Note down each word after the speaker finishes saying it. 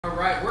All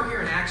right, we're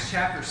here in Acts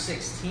chapter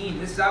 16.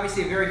 This is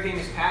obviously a very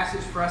famous passage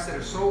for us that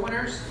are soul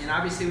winners, and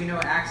obviously we know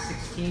Acts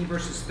 16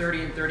 verses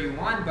 30 and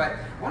 31, but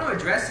I want to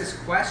address this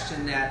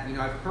question that,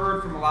 I've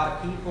heard from a lot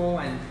of people,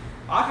 and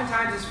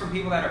oftentimes it's from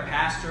people that are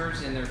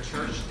pastors and their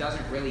church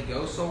doesn't really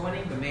go soul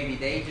winning, but maybe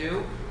they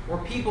do, or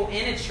people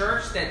in a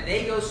church that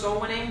they go soul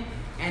winning,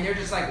 and they're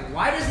just like,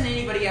 why doesn't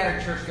anybody at our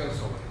church go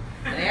soul winning?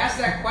 And they ask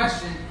that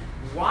question,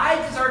 why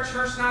does our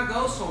church not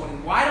go soul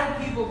winning? Why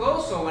don't people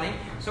go soul winning?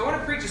 So I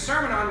want to preach a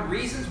sermon on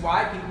reasons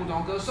why people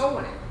don't go soul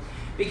winning.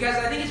 Because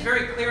I think it's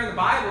very clear in the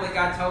Bible that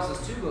God tells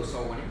us to go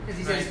soul winning. Because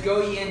he says,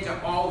 go ye into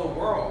all the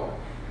world.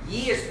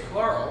 Ye is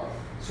plural.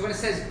 So when it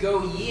says,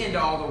 go ye into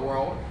all the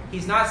world,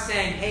 he's not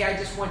saying, hey, I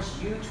just want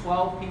you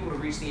 12 people to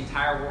reach the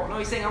entire world. No,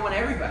 he's saying, I want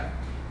everybody.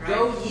 Right.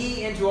 Go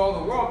ye into all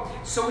the world.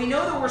 So we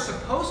know that we're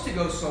supposed to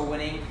go soul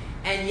winning,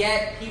 and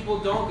yet people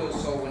don't go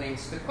soul winning.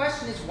 So the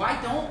question is,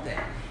 why don't they?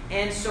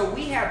 And so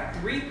we have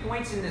 3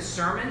 points in this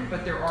sermon,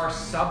 but there are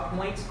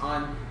sub-points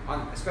on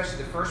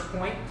especially the first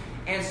point.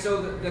 And so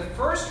the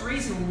first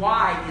reason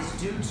why is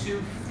due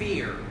to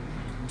fear.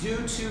 Due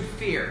to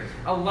fear.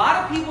 A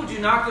lot of people do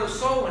not go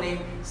soul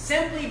winning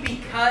simply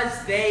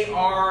because they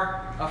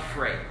are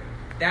afraid.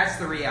 That's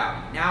the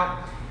reality.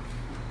 Now,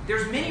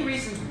 there's many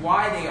reasons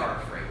why they are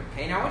afraid.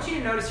 Okay? Now, I want you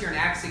to notice here in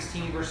Acts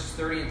 16, verses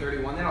 30 and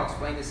 31. Then I'll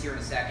explain this here in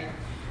a second.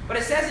 But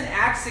it says in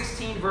Acts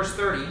 16, verse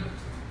 30,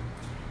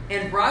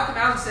 and brought them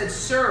out and said,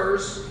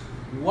 Sirs,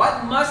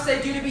 what must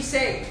I do to be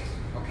saved?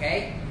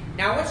 Okay?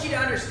 Now I want you to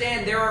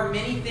understand there are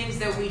many things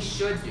that we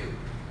should do.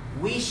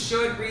 We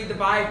should read the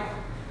Bible.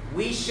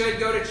 We should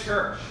go to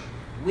church.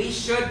 We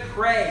should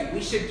pray.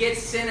 We should get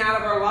sin out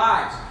of our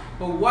lives.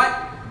 But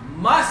what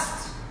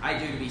must I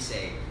do to be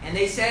saved? And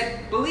they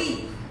said,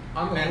 believe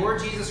on the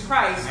Lord Jesus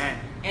Christ,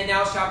 and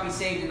thou shalt be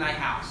saved in thy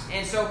house.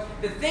 And so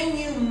the thing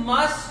you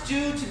must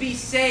do to be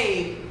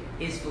saved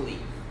is believe.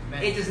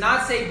 It does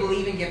not say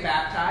believe and get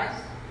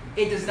baptized.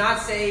 It does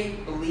not say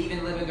believe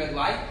and live a good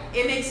life.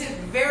 It makes it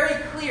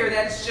very clear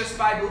that it's just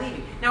by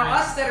believing. Now,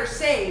 us that are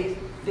saved,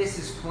 this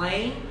is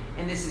plain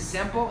and this is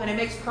simple and it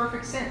makes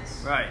perfect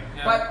sense. Right.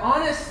 Yeah. But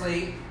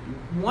honestly,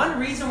 one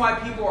reason why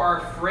people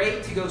are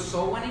afraid to go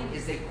soul winning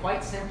is they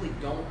quite simply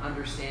don't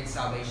understand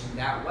salvation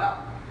that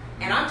well.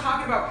 And I'm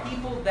talking about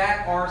people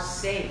that are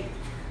saved.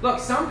 Look,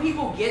 some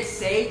people get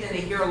saved and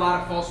they hear a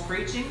lot of false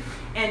preaching.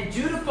 And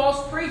due to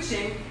false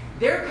preaching,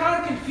 they're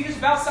kind of confused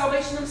about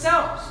salvation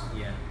themselves.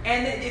 Yeah.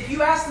 And if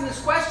you ask them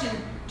this question,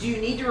 do you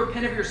need to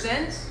repent of your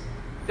sins?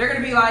 They're going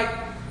to be like,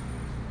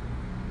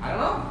 I don't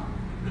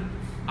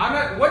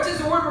know. What does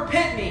the word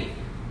repent mean?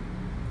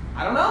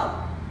 I don't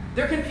know.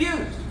 They're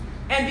confused.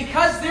 And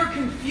because they're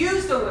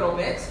confused a little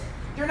bit,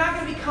 they're not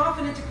going to be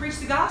confident to preach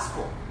the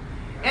gospel.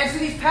 And so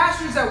these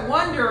pastors that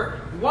wonder,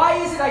 why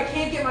is it I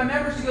can't get my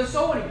members to go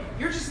soul winning?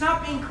 You're just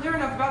not being clear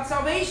enough about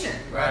salvation.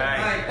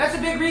 Right. That's a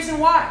big reason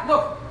why.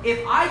 Look,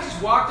 if I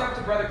just walked up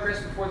to Brother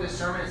Chris before this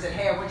sermon and said,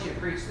 hey, I want you to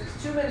preach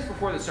this, 2 minutes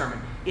before the sermon,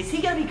 is he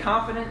going to be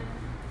confident?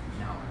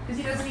 No. Because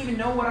he doesn't even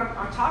know what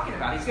I'm talking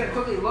about. He's going to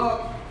quickly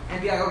look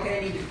and be like, okay,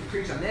 I need to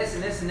preach on this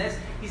and this and this.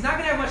 He's not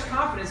going to have much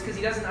confidence because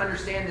he doesn't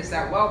understand this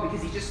that well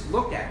because he just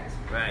looked at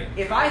it. Right.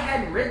 If I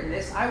hadn't written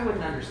this, I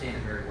wouldn't understand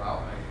it very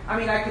well. Right. I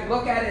mean, I could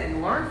look at it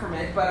and learn from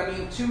it, but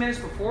 2 minutes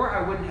before,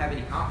 I wouldn't have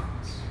any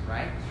confidence,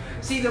 right?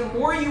 See, the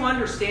more you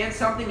understand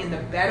something and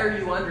the better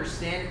you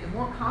understand it, the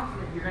more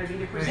confident you're going to be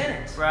to present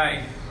it.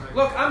 Right.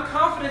 Look, I'm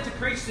confident to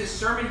preach this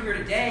sermon here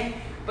today,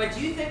 but do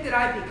you think that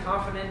I'd be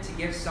confident to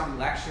give some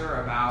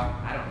lecture about,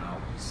 I don't know,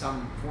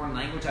 some foreign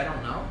language I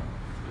don't know?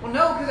 Well,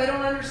 no, because I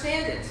don't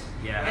understand it.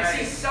 Yeah. And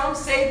see, some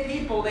saved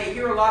people, they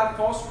hear a lot of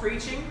false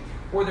preaching,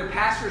 or their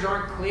pastors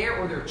aren't clear,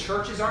 or their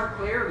churches aren't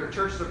clear, or their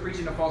churches are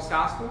preaching a false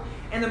gospel,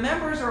 and the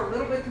members are a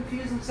little bit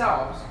confused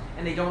themselves,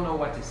 and they don't know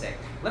what to say.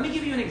 Let me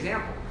give you an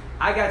example.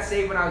 I got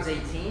saved when I was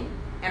 18,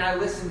 and I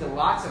listened to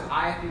lots of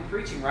IFB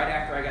preaching right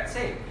after I got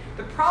saved.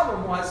 The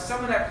problem was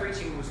some of that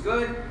preaching was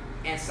good,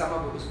 and some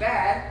of it was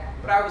bad,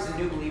 but I was a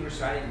new believer,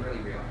 so I didn't really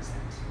realize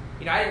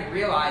that. I didn't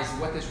realize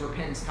what this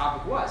repentance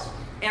topic was.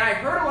 And I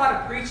heard a lot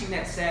of preaching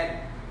that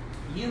said,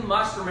 you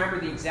must remember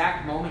the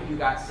exact moment you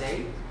got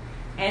saved.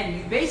 And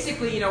you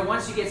basically,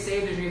 once you get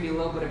saved, there's going to be a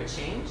little bit of a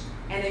change.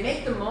 And they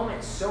make the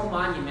moment so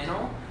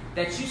monumental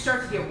that you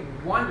start to get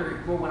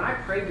wondering, well, when I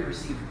prayed to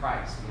receive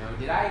Christ,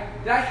 did I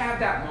have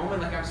that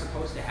moment like I'm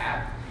supposed to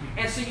have?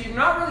 And so you're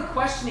not really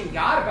questioning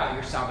God about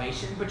your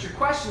salvation, but you're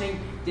questioning,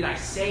 did I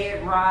say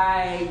it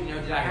right?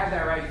 Did I have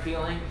that right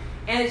feeling?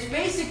 And it's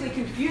basically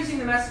confusing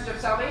the message of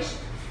salvation.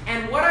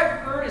 And what I've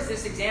heard is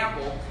this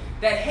example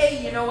that,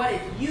 hey, you know what?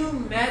 If you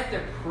met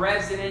the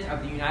President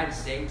of the United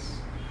States,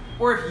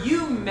 or if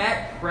you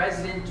met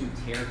President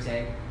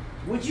Duterte,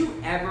 would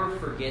you ever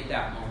forget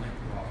that moment?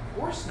 Well, of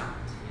course not.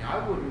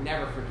 I would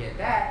never forget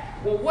that.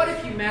 Well, what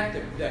if you met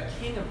the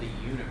King of the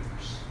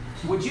universe?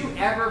 Would you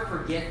ever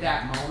forget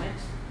that moment?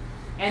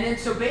 And then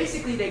so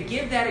basically they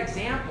give that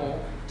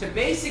example to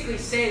basically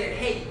say that,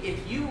 hey,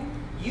 if you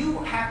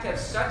have to have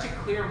such a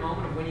clear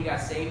moment of when you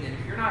got saved, and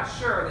if you're not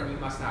sure, then you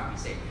must not be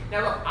saved.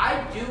 Now look,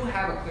 I do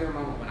have a clear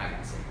moment when I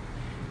got saved.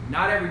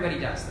 Not everybody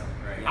does, though.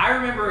 Right. I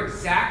remember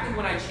exactly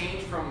when I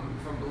changed from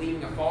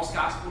believing a false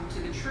gospel to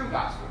the true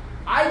gospel.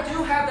 I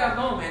do have that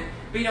moment,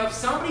 but if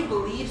somebody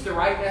believes the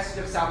right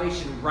message of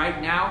salvation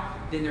right now,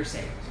 then they're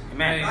saved.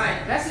 Amen.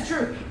 Right. That's the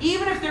truth.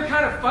 Even if they're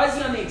kind of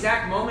fuzzy on the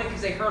exact moment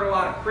because they heard a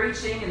lot of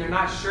preaching and they're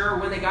not sure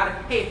when they got it,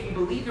 hey, if you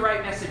believe the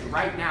right message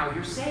right now,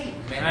 you're saved.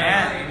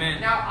 Amen.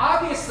 Amen. Now,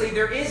 obviously,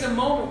 there is a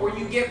moment where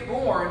you get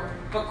born,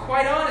 but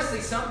quite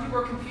honestly, some people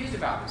are confused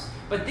about this.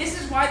 But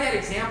this is why that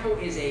example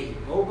is a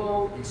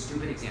bobo and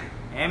stupid example.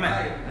 Amen.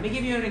 Right. Let me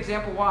give you an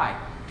example why.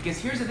 Because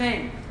here's the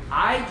thing.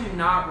 I do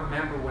not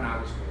remember when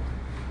I was born.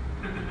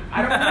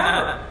 I don't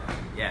remember.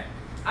 Yeah.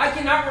 I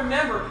cannot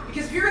remember,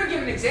 because if you're going to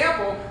give an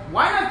example,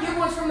 why not give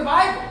ones from the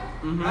Bible?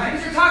 Mm-hmm. Right?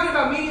 Because you're talking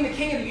about meeting the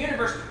King of the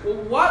universe. Well,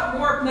 what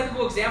more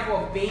applicable example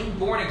of being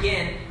born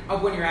again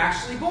of when you're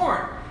actually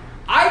born?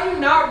 I do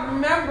not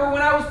remember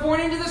when I was born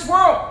into this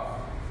world.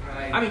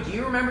 Right. I mean, do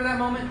you remember that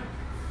moment?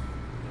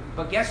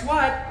 But guess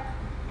what?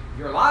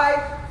 You're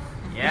alive.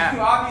 Yeah.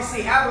 You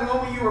obviously have the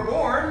moment you were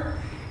born.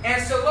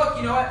 And so look,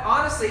 you know what?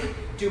 Honestly,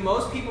 do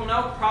most people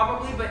know?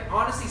 Probably, but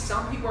honestly,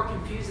 some people are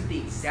confused at the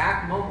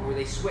exact moment where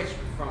they switch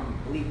from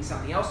believing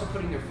something else to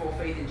putting their full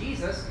faith in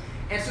Jesus.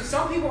 And so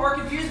some people are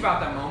confused about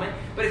that moment,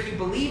 but if you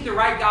believe the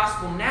right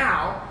gospel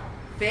now,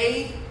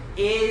 faith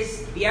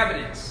is the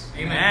evidence.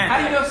 Amen. How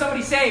do you know if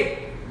somebody's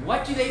saved?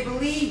 What do they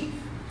believe?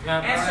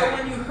 Yeah. And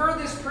so when you heard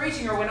this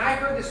preaching, or when I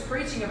heard this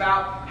preaching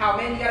about how,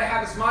 man, you got to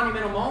have this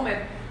monumental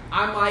moment,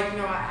 I'm like,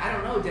 I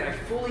don't know, did I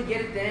fully get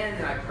it then?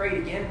 Then I prayed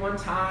again one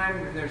time,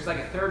 and there's like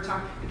a third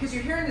time. Because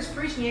you're hearing this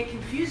preaching, it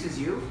confuses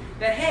you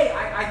that, hey,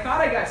 I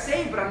thought I got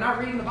saved, but I'm not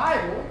reading the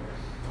Bible,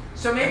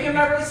 so maybe I'm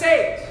not really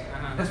saved.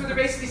 That's what they're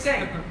basically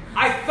saying.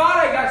 I thought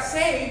I got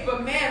saved,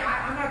 but man,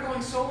 I'm not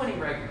going soul winning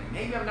regularly.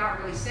 Maybe I'm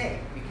not really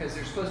saved, because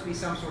there's supposed to be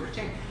some sort of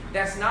change.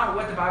 That's not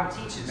what the Bible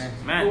teaches.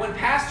 Amen. But when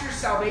pastor's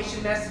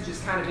salvation message is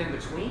kind of in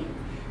between,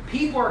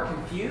 people are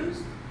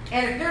confused.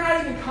 And if they're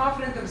not even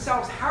confident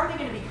themselves, how are they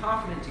going to be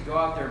confident to go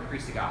out there and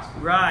preach the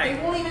gospel? Right.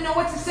 They won't even know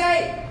what to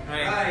say.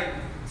 Right.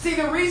 See,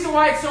 the reason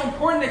why it's so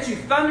important that you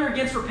thunder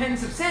against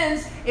repentance of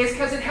sins is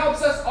because it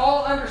helps us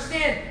all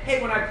understand,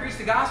 hey, when I preach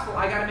the gospel,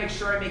 I got to make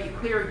sure I make it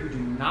clear you do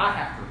not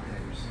have to repent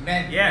of your sins.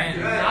 Amen. Yeah. You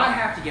do not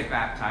have to get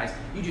baptized.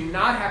 You do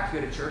not have to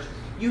go to church.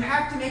 You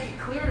have to make it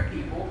clear to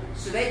people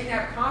so they can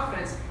have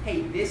confidence,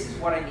 hey, this is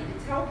what I need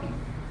to tell people.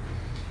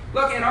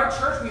 Look, in our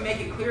church, we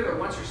make it clear that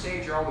once you're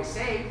saved, you're always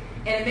saved.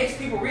 And it makes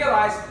people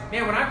realize,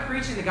 man, when I'm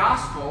preaching the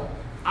gospel,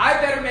 I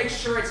better make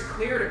sure it's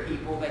clear to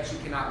people that you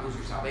cannot lose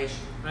your salvation.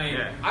 Right.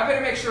 Yeah. I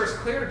better make sure it's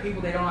clear to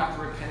people they don't have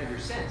to repent of your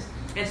sins.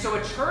 And so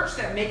a church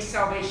that makes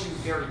salvation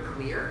very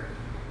clear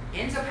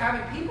ends up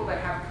having people that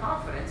have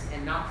confidence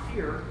and not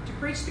fear to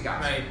preach the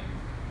gospel. Right.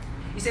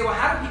 You say, well,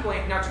 how do people...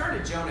 Now turn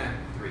to Jonah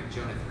 3.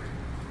 Jonah 3.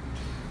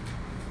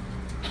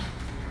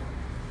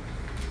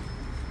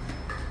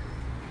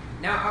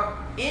 Now,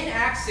 in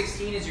Acts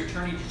 16, as you're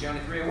turning to Jonah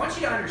 3, I want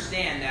you to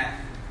understand that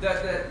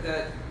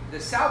the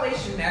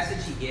salvation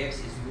message he gives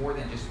is more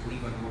than just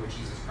believe on the Lord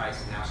Jesus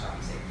Christ and thou shalt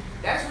be saved.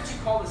 That's what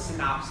you call the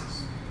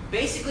synopsis.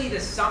 Basically, the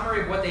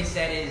summary of what they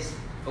said is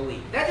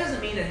believe. That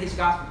doesn't mean that his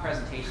gospel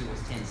presentation was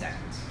 10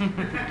 seconds.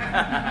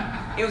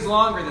 It was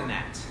longer than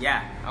that.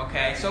 Yeah.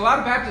 Okay? So a lot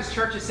of Baptist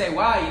churches say,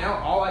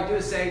 wow, all I do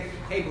is say,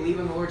 hey, believe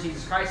in the Lord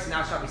Jesus Christ and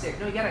thou shalt be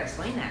saved. No, you got to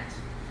explain that.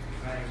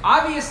 Right.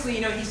 Obviously,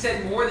 he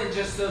said more than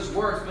just those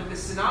words, but the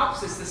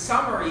synopsis, the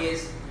summary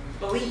is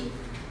believe.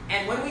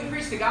 And when we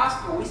preach the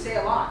gospel, we say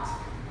a lot.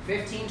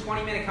 15,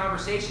 20-minute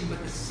conversation,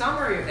 but the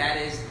summary of that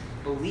is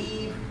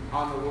believe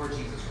on the Lord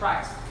Jesus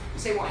Christ. You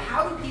say, well,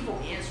 how do people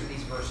answer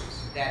these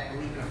verses that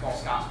believe in a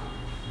false gospel?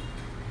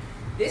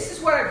 This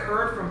is what I've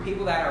heard from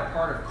people that are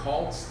part of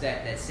cults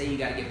that say you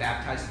got to get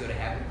baptized to go to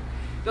heaven.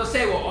 They'll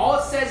say, well, all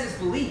it says is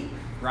believe,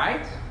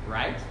 right?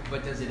 Right?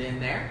 But does it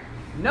end there?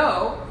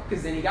 No,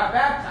 because then he got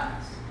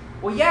baptized.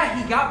 Well,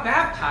 yeah, he got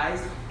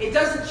baptized. It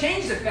doesn't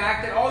change the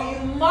fact that all you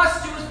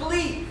must do is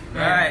believe.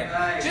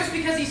 Right. Just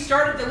because he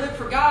started to live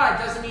for God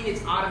doesn't mean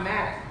it's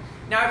automatic.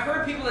 Now, I've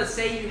heard people that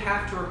say you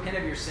have to repent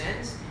of your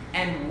sins,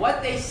 and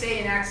what they say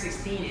in Acts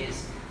 16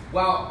 is,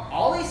 well,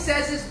 all he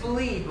says is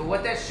believe, but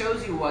what that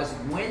shows you was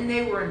when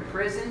they were in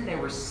prison, they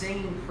were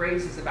singing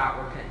praises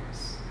about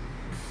repentance.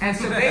 And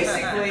so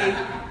basically,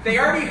 they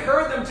already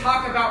heard them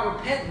talk about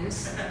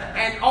repentance,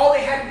 and all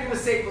they had to do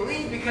was say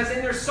believe, because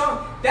in their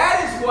song,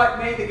 that is what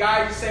made the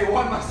guy just say,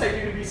 what must I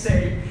do to be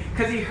saved?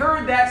 Because he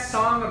heard that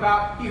song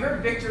he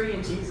heard victory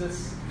in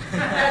Jesus.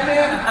 And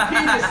then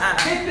he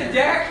just hit the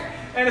deck,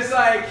 and it's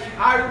like,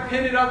 I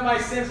repented of my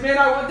sins. Man,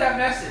 I want that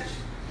message.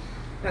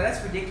 Now,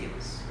 that's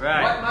ridiculous.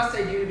 Right. What must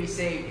I do to be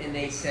saved? And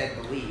they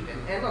said believe.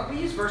 And look,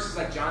 we use verses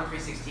like John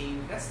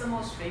 3:16. That's the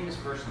most famous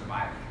verse in the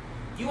Bible.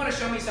 You want to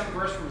show me some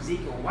verse from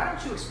Ezekiel? Why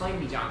don't you explain to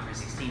me John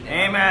 3:16?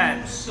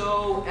 Amen.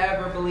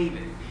 Whosoever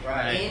believeth.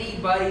 Right.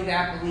 Anybody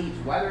that believes,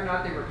 whether or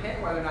not they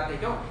repent, whether or not they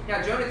don't.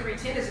 Now, Jonah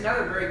 3:10 is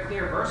another very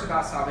clear verse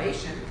about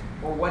salvation,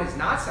 or what is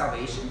not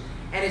salvation.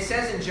 And it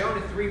says in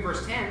Jonah 3,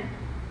 verse 10,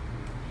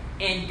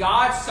 and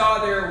God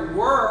saw their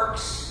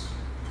works,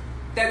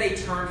 that they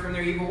turned from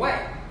their evil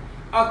way.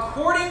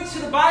 According to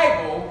the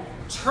Bible,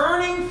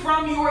 turning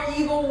from your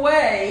evil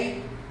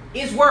way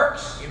is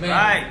works. Amen.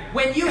 Right.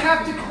 When you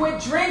have to quit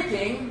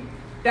drinking,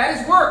 that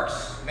is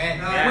works. Amen.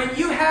 Yeah. When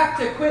you have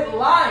to quit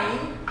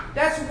lying,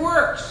 that's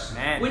works.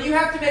 Amen. When you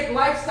have to make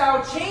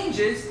lifestyle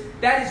changes,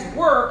 that is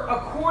work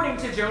according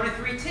to Jonah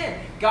 3:10.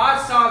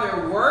 God saw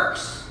their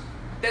works,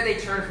 that they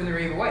turned from their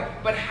evil way.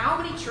 But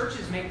how many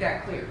churches make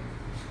that clear?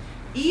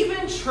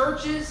 Even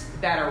churches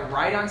that are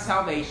right on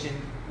salvation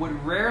would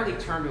rarely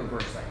turn to a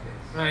verse like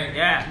this. Right,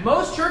 yeah.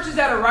 Most churches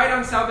that are right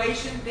on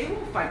salvation, they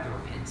won't fight the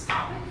repentance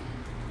topic.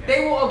 Yeah.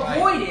 They will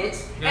avoid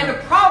it, and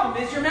the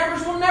problem is your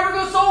members will never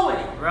go soul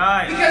winning.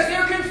 Right. Because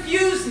they're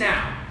confused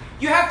now.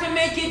 You have to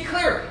make it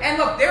clear. And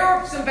look, there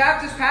are some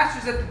Baptist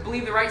pastors that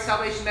believe the right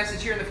salvation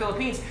message here in the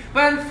Philippines,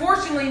 but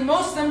unfortunately,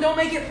 most of them don't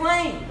make it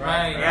plain.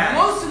 Right, yeah.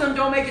 Most of them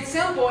don't make it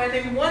simple, and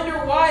they wonder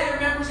why their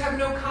members have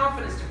no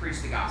confidence to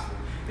preach the gospel.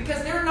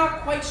 Because they're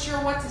not quite sure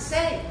what to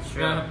say.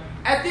 Sure.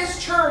 At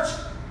this church,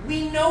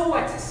 we know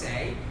what to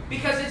say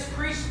because it's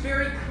preached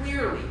very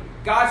clearly.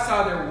 God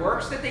saw their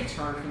works, that they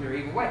turned from their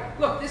evil way.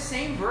 Look, this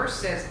same verse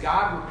says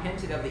God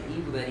repented of the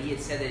evil that he had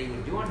said that he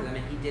would do unto them,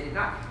 and he did it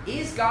not.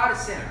 Is God a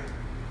sinner?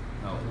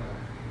 No.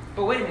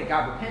 But wait a minute,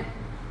 God repented.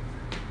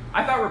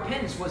 I thought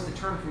repentance was to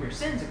turn from your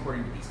sins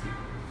according to these people.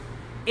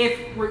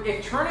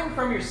 If turning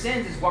from your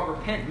sins is what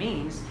repent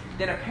means,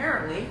 then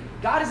apparently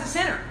God is a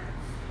sinner.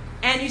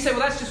 And you say, well,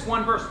 that's just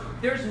one verse.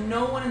 There's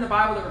no one in the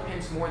Bible that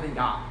repents more than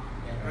God.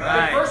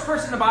 Right. The first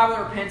person in the Bible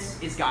that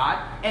repents is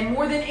God. And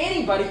more than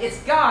anybody,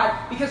 it's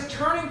God, because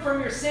turning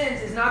from your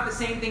sins is not the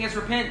same thing as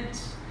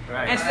repentance.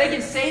 Right. And so they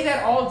can say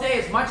that all day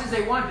as much as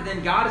they want, but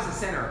then God is a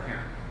sinner,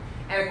 apparently.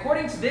 And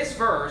according to this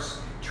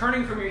verse,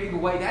 turning from your evil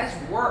way, that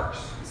is works.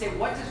 You say,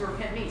 what does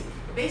repent mean?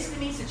 It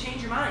basically means to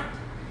change your mind.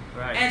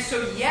 Right. And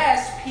so,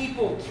 yes,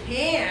 people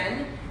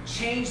can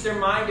change their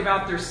mind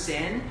about their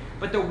sin,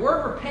 but the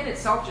word repent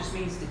itself just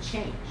means to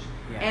change.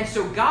 Yeah. And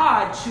so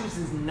God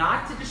chooses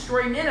not to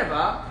destroy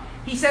Nineveh.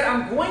 He said,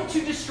 I'm going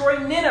to destroy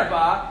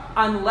Nineveh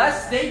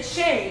unless they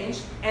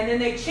change. And then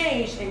they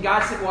changed, and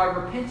God said, well, I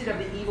repented of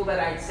the evil that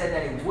I had said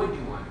that I would do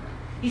unto them.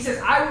 He says,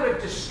 I would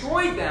have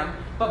destroyed them,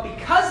 but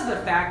because of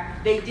the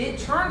fact they did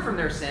turn from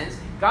their sins,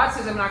 God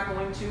says, I'm not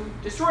going to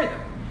destroy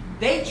them.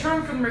 They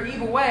turned from their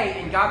evil way,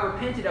 and God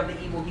repented of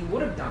the evil he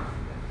would have done to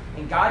them.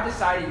 And God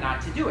decided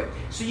not to do it.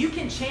 So you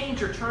can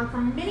change or turn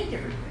from many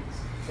different things.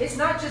 It's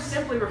not just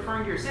simply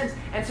referring to your sins.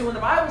 And so when the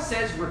Bible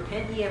says,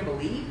 repent ye and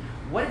believe,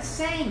 what it's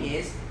saying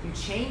is you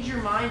change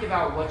your mind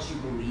about what you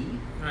believe,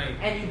 right,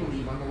 and you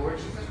believe on the Lord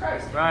Jesus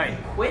Christ. Right. You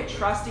quit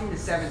trusting the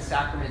 7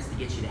 sacraments to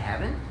get you to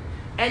heaven,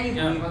 and you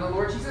believe on the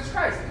Lord Jesus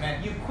Christ.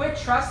 Amen. You quit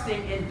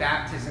trusting in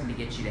baptism to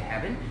get you to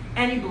heaven,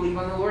 and you believe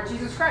on the Lord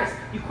Jesus Christ.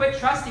 You quit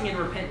trusting in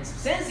repentance of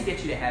sins to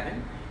get you to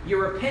heaven.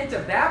 You repent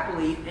of that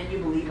belief, and you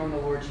believe on the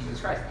Lord Jesus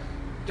Christ.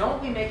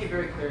 Don't we make it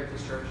very clear at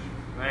this church?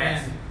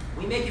 Yes.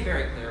 We make it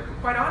very clear, but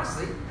quite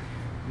honestly,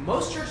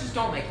 most churches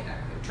don't make it that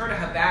clear. Turn to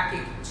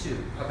Habakkuk 2.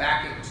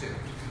 Habakkuk 2.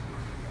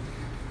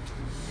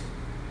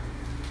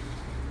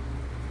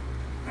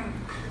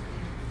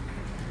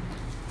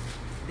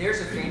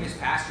 There's a famous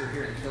pastor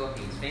here in the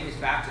Philippines, famous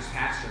Baptist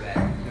pastor that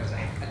is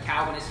a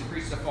Calvinist. He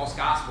preaches a false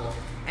gospel.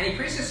 And he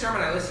preached a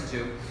sermon I listened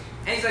to.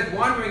 And he's like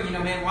wondering,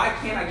 man, why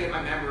can't I get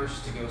my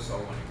members to go soul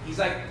winning? He's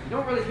like, you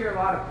don't really hear a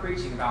lot of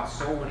preaching about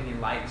soul winning in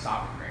light of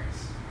sovereign grace.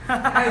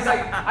 And he's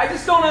like, I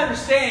just don't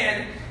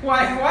understand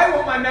why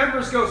won't my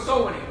members go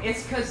soul winning?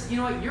 It's because,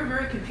 you're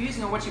very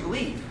confusing on what you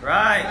believe.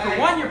 Right. For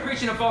one, you're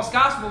preaching a false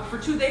gospel. For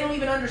two, they don't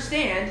even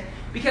understand,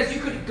 because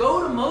you could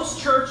go to most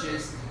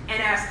churches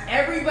and ask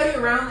everybody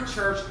around the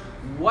church,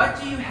 what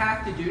do you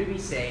have to do to be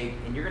saved?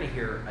 And you're going to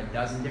hear a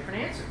dozen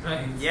different answers.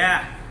 Right.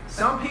 Yeah.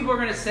 Some people are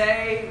going to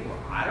say, well,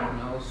 I don't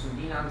know,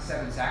 sundin ang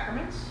 7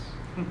 sacraments.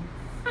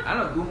 I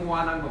don't know,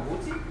 gumawa ng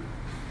mabuti.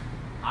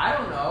 I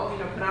don't know,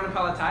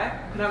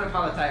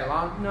 pananampalataya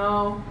long.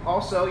 No,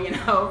 also, be a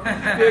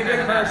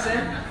good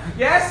person.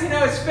 Yes,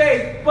 it's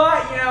faith,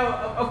 but,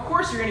 of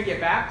course you're going to get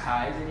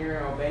baptized and you're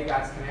going to obey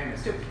God's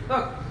commandments too.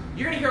 Look,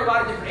 you're going to hear a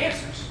lot of different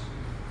answers.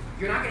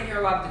 You're not going to hear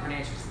a lot of different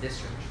answers to this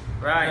church.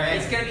 Right.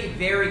 It's going to be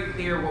very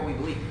clear what we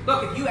believe.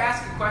 Look, if you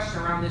ask a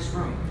question around this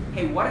room,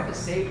 hey, what if a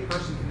saved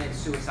person commits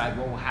suicide?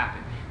 What will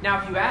happen?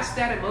 Now, if you ask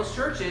that at most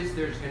churches,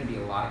 there's going to be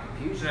a lot of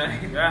confusion.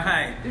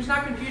 Right. There's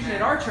not confusion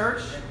at our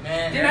church.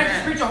 Didn't I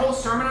just preach a whole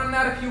sermon on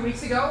that a few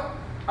weeks ago?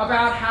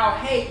 About how,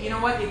 hey, you know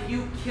what? If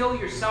you kill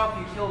yourself,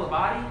 you kill the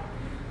body.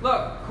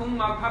 Look, kung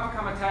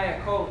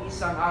magpapakamatay ako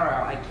isang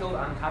araw, I killed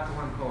ang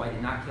katawan ko, I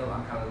did not kill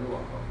ang kaluluwa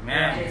ko.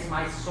 And it's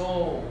my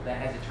soul that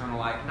has eternal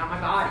life, not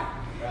my body.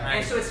 Right.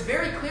 And so it's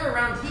very clear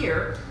around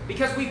here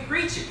because we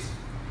preach it.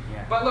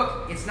 Yeah. But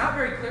look, it's not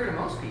very clear to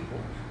most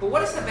people. But what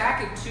does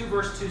Habakkuk 2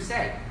 verse 2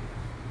 say?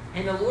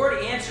 And the Lord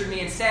answered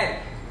me and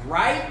said,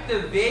 write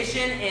the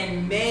vision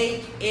and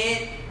make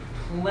it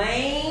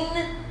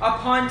plain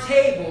upon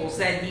tables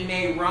that he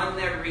may run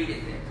that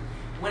readeth it.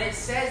 When it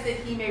says that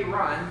he may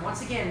run,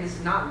 once again, this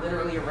is not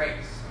literally a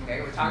race.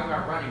 Okay, we're talking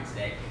about running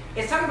today.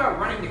 It's talking about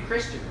running the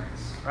Christian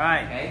race.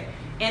 Right. Okay?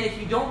 And if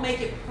you don't make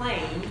it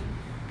plain,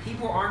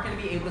 people aren't going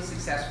to be able to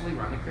successfully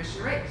run the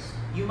Christian race.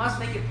 you must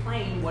make it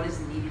plain what is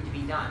needed to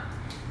be done.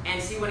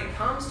 And see, when it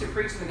comes to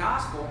preaching the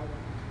gospel,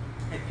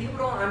 if people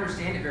don't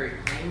understand it very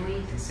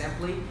plainly and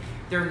simply,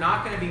 they're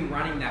not going to be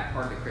running that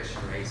part of the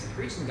Christian race and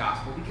preaching the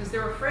gospel because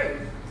they're afraid.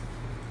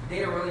 They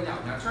don't really know.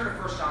 Now turn to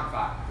 1 John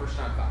 5. 1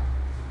 John 5.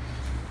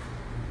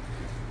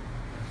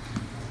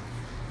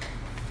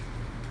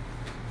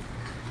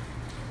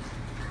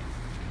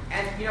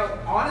 And,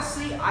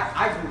 honestly,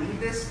 I believe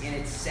this, and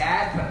it's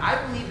sad, but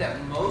I believe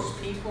that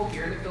most people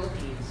here in the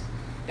Philippines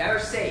that are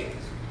saved,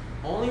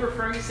 only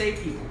referring to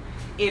saved people,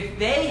 if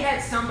they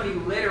had somebody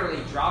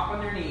literally drop on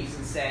their knees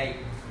and say,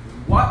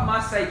 what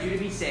must I do to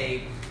be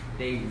saved?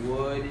 They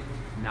would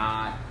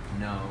not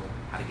know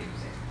how to get them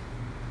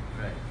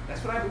saved. Right.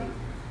 That's what I believe.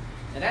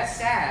 Now that's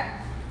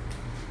sad,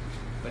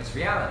 but it's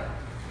reality.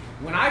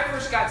 When I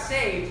first got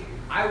saved,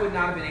 I would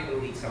not have been able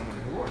to lead someone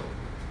to the Lord.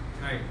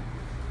 Right.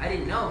 I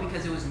didn't know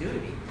because it was new to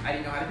me. I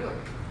didn't know how to do it.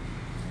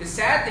 The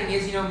sad thing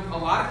is, a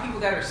lot of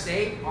people that are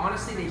saved,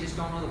 honestly, they just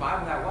don't know the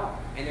Bible that well,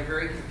 and they're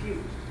very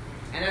confused.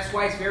 And that's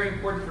why it's very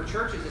important for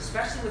churches,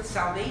 especially with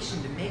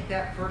salvation, to make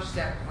that first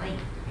step plain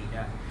to people.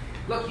 Yeah.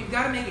 Look, you've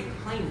got to make it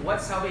plain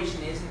what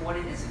salvation is and what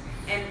it isn't.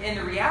 And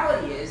the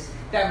reality is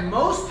that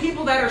most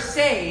people that are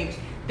saved,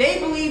 they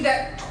believe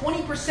that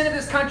 20% of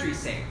this country is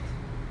saved.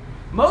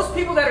 Most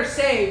people that are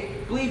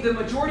saved believe the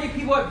majority of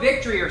people at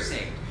Victory are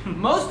saved.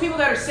 Most people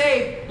that are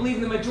saved believe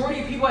the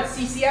majority of people at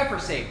CCF are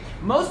saved.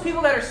 Most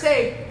people that are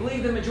saved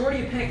believe the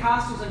majority of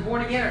Pentecostals and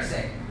born again are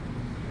saved.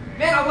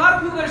 Man, a lot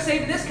of people that are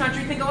saved in this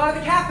country think a lot of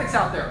the Catholics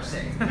out there are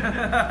saved.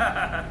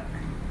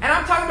 And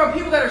I'm talking about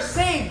people that are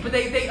saved, but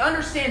they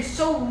understand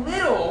so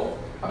little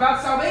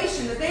about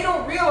salvation that they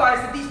don't realize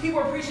that these people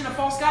are preaching a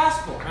false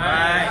gospel.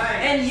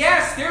 Right. And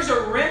yes, there's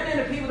a remnant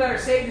of people that are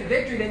saved in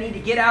Victory that need to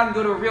get out and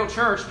go to a real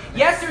church.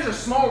 Yes, there's a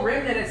small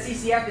remnant at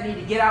CCF that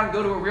need to get out and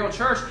go to a real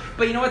church.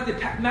 But you know what? The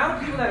amount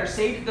of people that are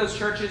saved at those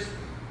churches is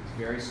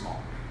very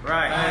small.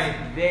 Right.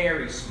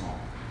 Very small.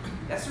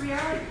 That's the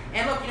reality.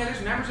 And look,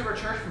 there's members of our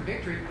church from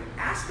Victory.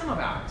 Ask them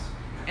about it.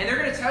 And they're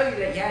going to tell you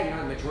that,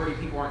 the majority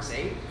of people aren't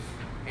saved.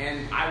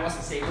 And I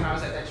wasn't saved when I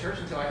was at that church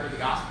until I heard the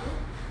gospel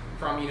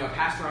from,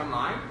 pastor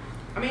online.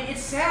 I mean,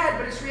 it's sad,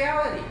 but it's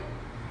reality.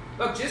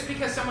 Look, just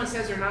because someone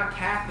says they're not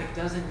Catholic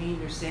doesn't mean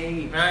they're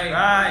saved.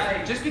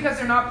 Right. Just because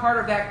they're not part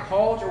of that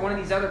cult or one of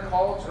these other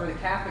cults or the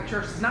Catholic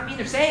Church does not mean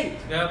they're saved.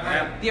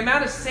 Yep. The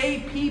amount of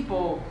saved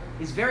people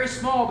is very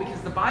small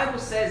because the Bible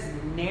says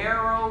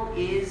narrow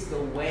is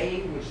the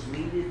way which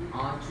leadeth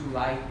unto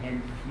life,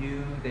 and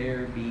few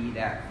there be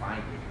that find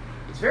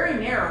it. It's very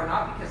narrow,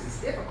 not because it's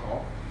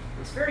difficult.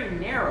 It's very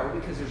narrow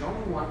because there's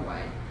only one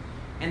way.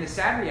 And the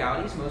sad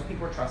reality is most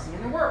people are trusting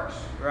in their works.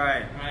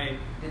 Right.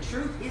 The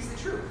truth is the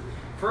truth.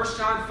 1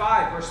 John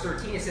 5, verse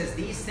 13, it says,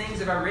 These things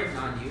have I written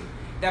on you,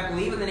 that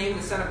believe in the name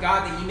of the Son of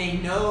God, that ye may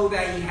know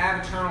that ye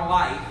have eternal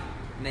life,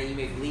 and that ye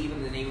may believe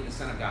in the name of the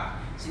Son of God.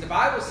 See, the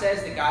Bible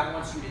says that God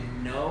wants you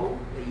to know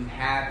that you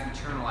have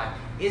eternal life.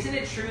 Isn't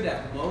it true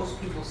that most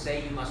people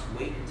say you must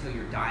wait until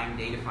your dying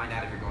day to find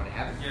out if you're going to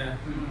heaven? Yeah.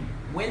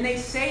 When they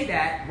say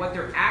that, what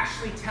they're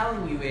actually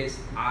telling you is,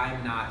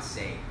 I'm not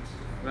saved.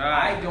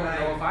 Right. I don't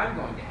know if I'm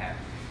going to heaven.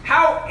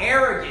 How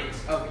arrogant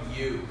of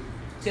you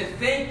to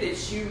think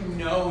that you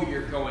know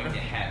you're going to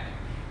heaven.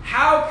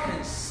 How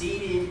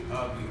conceited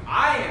of you.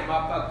 I am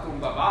up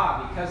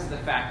kumbaba because of the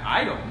fact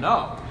I don't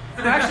know.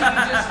 You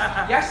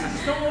actually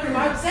just don't know what the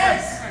Bible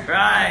says.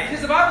 Right.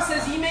 Because the Bible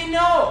says ye may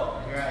know.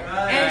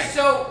 Right. And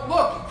so,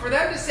 look, for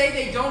them to say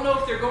they don't know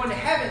if they're going to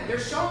heaven, they're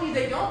showing you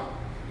they don't.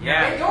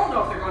 Yeah. They don't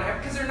know if they're going to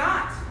heaven because they're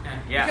not.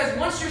 Yeah. Because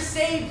once you're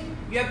saved,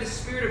 you have the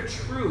Spirit of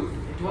truth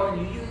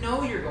indwelling you. You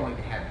know you're going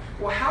to heaven.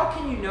 Well, how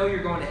can you know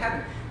you're going to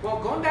heaven?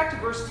 Well, going back to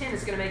verse 10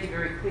 is going to make it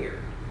very clear.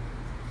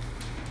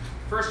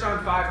 1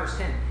 John 5, verse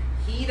 10.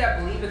 He that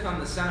believeth on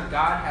the Son of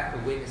God hath the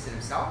witness in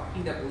himself.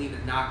 He that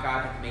believeth not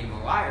God hath made him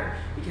a liar,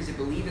 because he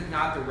believeth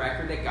not the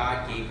record that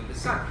God gave of the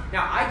Son.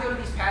 Now, I go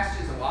to these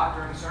passages a lot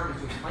during sermons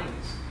to explain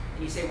this.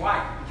 And you say,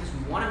 why? Because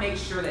we want to make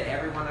sure that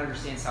everyone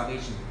understands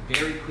salvation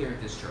very clear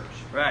at this church.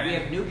 Right. We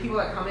have new people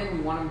that come in,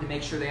 we want them to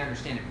make sure they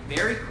understand it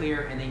very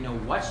clear and they know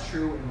what's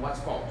true and what's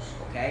false.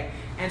 Okay?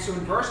 And so in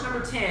verse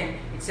number 10,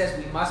 it says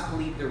we must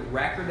believe the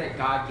record that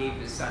God gave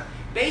his Son.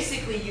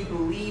 Basically, you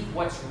believe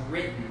what's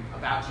written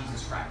about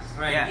Jesus Christ.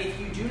 Right. Yeah. If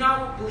you do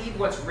not believe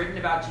what's written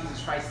about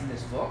Jesus Christ in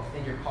this book,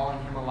 then you're calling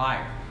him a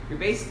liar. You're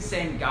basically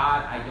saying,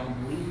 God, I don't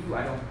believe you.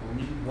 I don't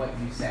believe what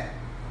you said.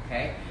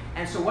 Okay?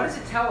 And so what does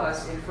it tell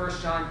us in 1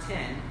 John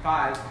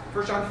 5?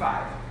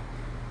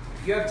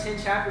 If you have 10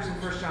 chapters in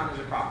 1 John, there's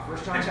a problem.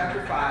 1 John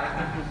chapter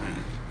 5,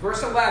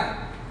 verse 11.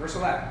 Verse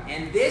 11.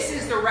 And this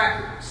is the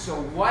record.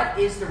 So what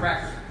is the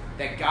record?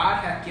 That God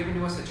hath given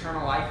to us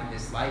eternal life, and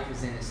this life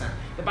is in his Son.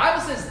 The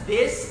Bible says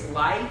this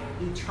life,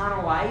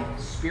 eternal life,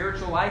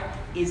 spiritual life,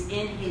 is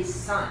in his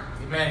Son.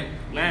 Amen.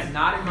 It is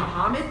not in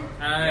Muhammad.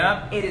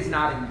 Yep. It is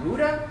not in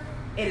Buddha.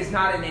 It is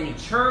not in any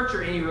church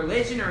or any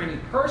religion or any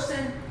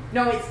person.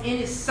 No, it's in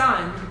his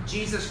Son,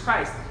 Jesus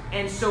Christ.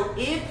 And so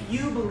if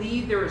you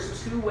believe there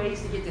is 2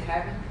 ways to get to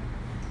heaven,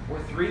 or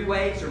 3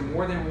 ways, or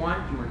more than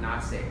one, you are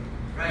not saved.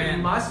 Right.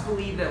 You must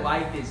believe that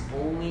life is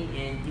only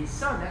in His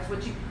Son. That's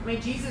what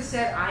Jesus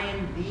said, I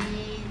am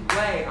the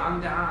way.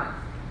 I'm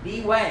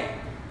the way.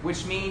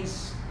 Which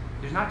means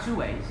there's not two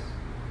ways.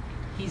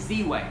 He's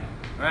the way.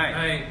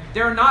 Right.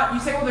 There are not. You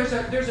say, well,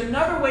 there's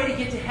another way to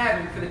get to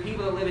heaven for the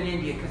people that live in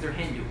India because they're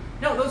Hindu.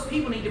 No, those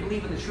people need to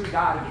believe in the true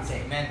God and get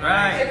saved.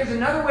 Right. You say there's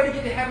another way to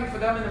get to heaven for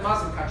them in the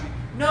Muslim country.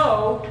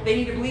 No, they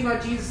need to believe on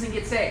Jesus and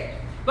get saved.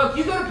 Look,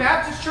 you go to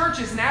Baptist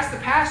churches and ask the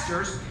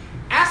pastors,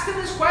 ask them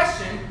this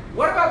question: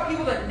 what about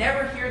people that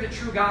never hear the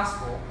true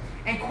gospel?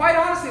 And quite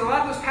honestly, a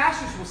lot of those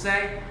pastors will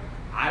say,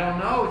 I don't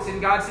know. It's in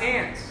God's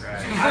hands. Right.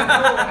 I don't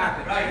know what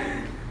happened.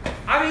 Right.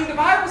 I mean, the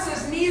Bible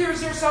says, neither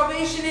is there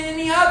salvation in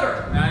any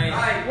other.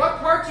 Right. What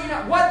part do you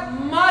not? What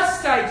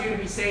must I do to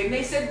be saved? And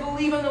they said,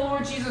 believe on the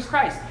Lord Jesus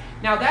Christ.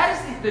 Now, that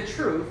is the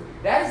truth.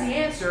 That is the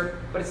answer,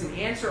 but it's an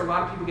answer a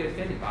lot of people get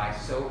offended by.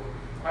 So,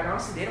 quite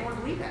honestly, they don't want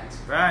to believe that.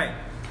 Right.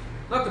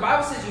 Look, the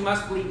Bible says you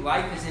must believe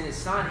life is in His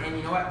Son. And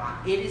you know what?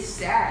 It is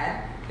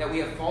sad that we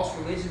have false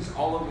religions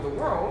all over the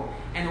world.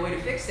 And the way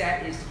to fix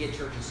that is to get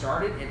churches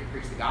started and to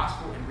preach the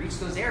gospel and reach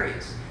those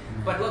areas.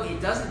 But look, it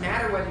doesn't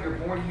matter whether you're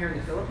born here in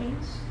the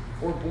Philippines,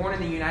 or born in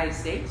the United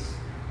States,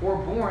 or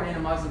born in a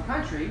Muslim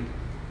country.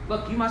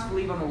 Look, you must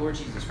believe on the Lord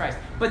Jesus Christ.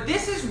 But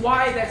this is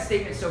why that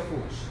statement is so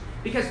foolish.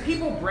 Because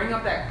people bring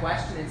up that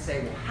question and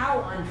say, well,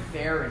 how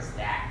unfair is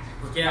that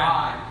for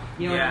God?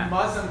 In a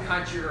Muslim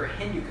country or a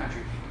Hindu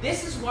country.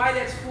 This is why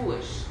that's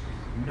foolish.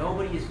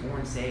 Nobody is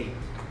born saved.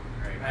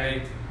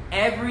 Right.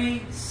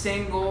 Every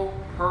single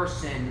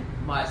person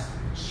must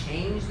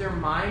change their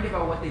mind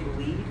about what they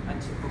believe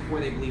before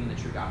they believe in the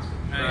true gospel.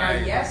 Right. Now,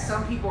 yes,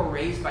 some people are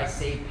raised by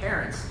saved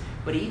parents,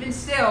 but even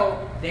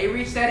still, they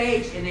reach that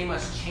age and they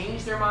must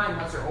change their mind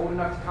once they're old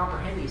enough to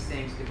comprehend these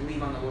things to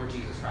believe on the Lord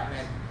Jesus Christ.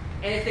 Right.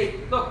 And if they,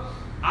 look,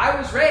 I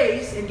was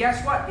raised, and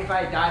guess what? If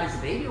I had died as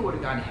a baby, I would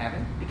have gone to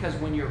heaven, because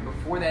when you're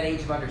before that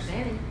age of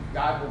understanding,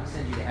 God will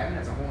send you to heaven.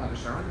 That's a whole other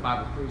sermon. The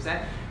Bible proves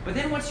that. But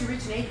then once you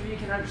reach an age where you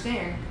can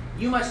understand,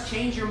 you must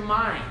change your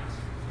mind.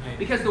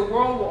 Because the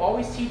world will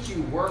always teach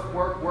you work,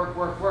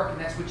 and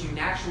that's what you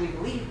naturally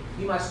believe.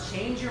 You must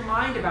change your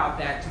mind about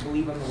that to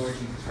believe on the Lord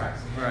Jesus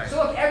Christ. Right. So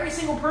look, every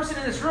single person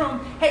in this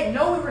room, hey,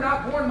 no, we were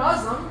not born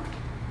Muslim,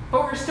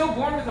 but we're still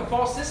born with a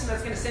false system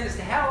that's going to send us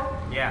to hell.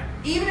 Yeah.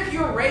 Even if you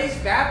were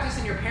raised Baptist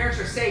and your parents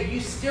are saved, you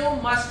still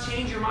must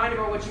change your mind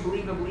about what you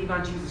believe and believe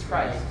on Jesus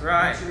Christ.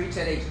 Right. Once you reach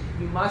that age,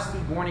 you must be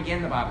born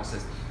again, the Bible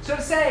says. So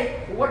to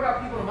say, well, what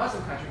about people in a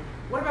Muslim country?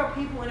 What about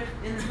people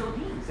in the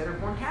Philippines that are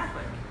born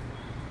Catholic?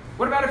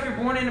 What about if you're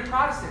born in a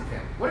Protestant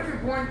family? What if you're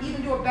born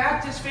even to a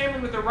Baptist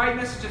family with the right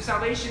message of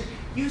salvation?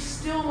 You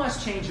still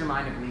must change your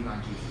mind and believe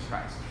on Jesus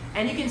Christ.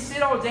 And you can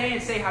sit all day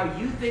and say how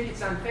you think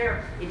it's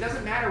unfair. It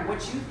doesn't matter what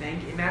you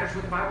think. It matters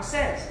what the Bible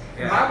says.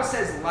 Yeah. The Bible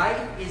says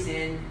life is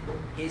in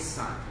His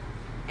Son.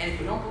 And if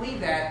you don't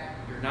believe that,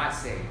 you're not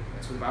saved.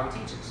 That's what the Bible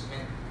teaches.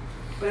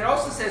 But it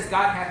also says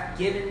God hath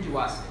given to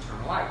us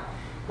eternal life.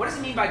 What does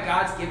it mean by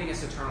God's giving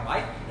us eternal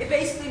life? It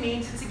basically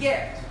means it's a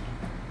gift.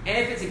 And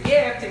if it's a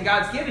gift and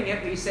God's giving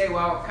it, we say,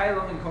 well,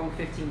 Kyle and Cone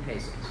 15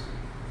 pesos.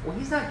 Well,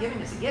 He's not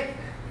giving us a gift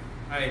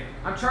then. Right.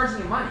 I'm charging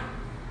you money.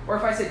 Or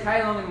if I said,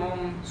 Kyle and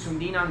Mong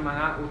sundinang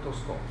mga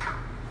utos ko.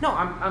 No,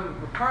 I'm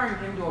requiring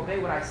him to obey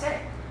what I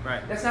say.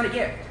 Right. That's not a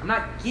gift. I'm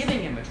not giving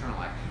him eternal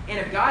life. And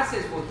if God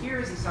says, well, here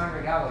is Isang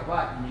regalo,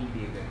 but you need to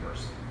be a good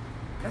person.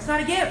 That's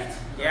not a gift.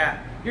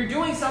 Yeah. You're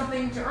doing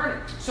something to earn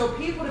it. So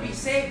people to be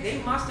saved,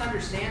 they must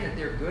understand that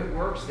their good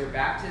works, their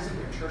baptism,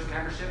 their church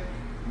membership,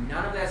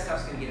 none of that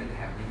stuff's going to get them to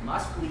heaven. They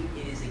must believe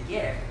it is a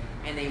gift,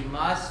 and they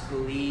must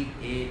believe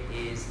it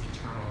is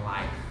eternal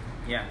life.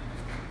 Yeah.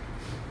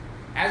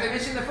 As I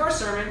mentioned in the first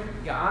sermon,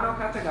 gaano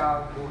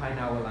katagal buhay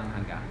na walang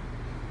hanggan.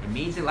 It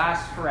means it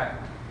lasts forever.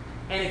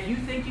 And if you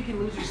think you can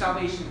lose your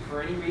salvation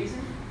for any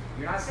reason,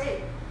 you're not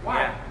saved.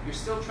 Why? Yeah. You're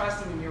still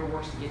trusting in your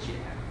works to get you to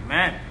heaven.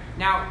 Amen.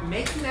 Now,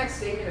 making that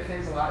statement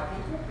offends a lot of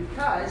people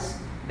because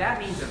that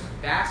means a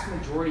vast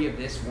majority of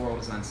this world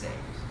is unsaved.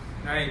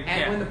 Right.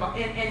 And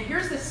yeah. And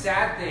here's the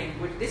sad thing,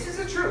 which this is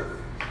the truth.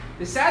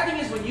 The sad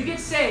thing is when you get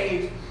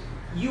saved,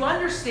 you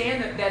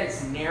understand that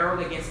it's narrow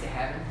that gets to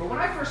heaven. But when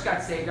I first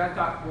got saved, I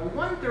thought,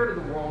 well, 1/3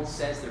 of the world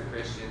says they're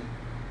Christian.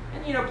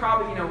 And,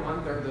 probably,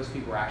 1/3 of those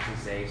people are actually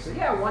saved. So,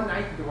 yeah,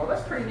 1/9 of the world,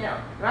 that's pretty narrow.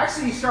 And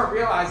actually, you start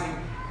realizing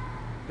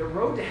the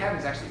road to heaven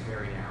is actually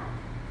very narrow.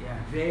 Yeah.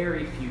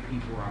 Very few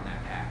people are on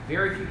that path.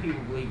 Very few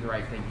people believe the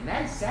right thing. And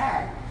that is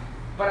sad.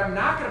 But I'm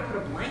not going to put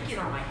a blanket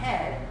on my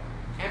head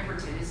and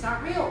pretend it's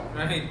not real.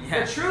 Right.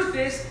 Yeah. The truth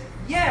is,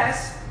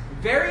 yes,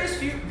 very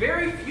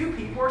few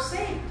people are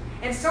saved.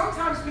 And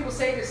sometimes people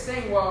say this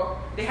thing,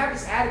 well, they have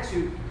this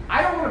attitude,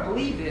 I don't want to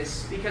believe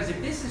this because if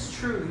this is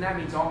true, then that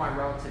means all my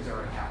relatives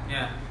are in hell.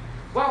 Yeah.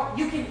 Well,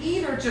 you can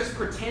either just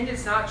pretend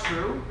it's not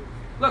true.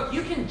 Look,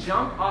 you can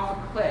jump off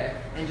a cliff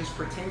and just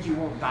pretend you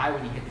won't die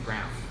when you hit the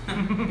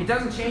ground. It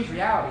doesn't change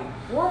reality.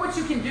 Or what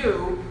you can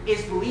do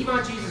is believe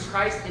on Jesus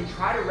Christ and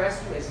try to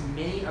rescue as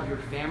many of your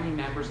family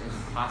members as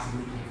you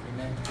possibly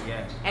can.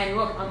 Yeah. And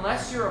look,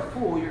 unless you're a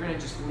fool, you're going to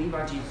just believe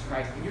on Jesus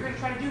Christ, and you're going to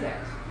try to do that.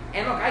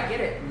 And look, I get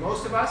it.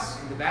 Most of us,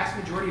 the vast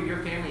majority of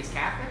your family is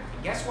Catholic.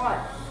 And guess what?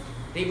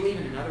 They believe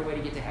in another way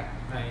to get to heaven.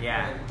 Right.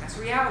 Yeah. That's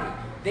reality.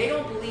 They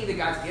don't believe that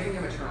God's giving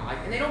them eternal life,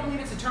 and they don't believe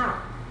it's eternal.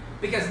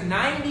 Because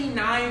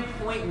 99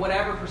 point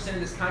whatever percent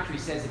of this country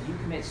says if you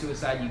commit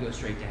suicide, you go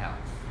straight to hell.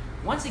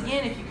 Once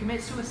again, if you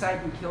commit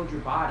suicide, you killed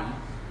your body,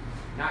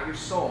 not your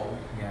soul.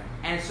 Yeah.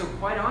 And so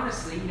quite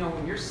honestly,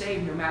 when you're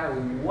saved, no matter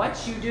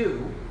what you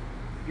do,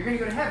 you're going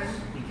to go to heaven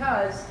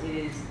because it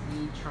is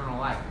eternal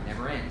life. It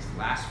never ends. It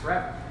lasts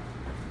forever.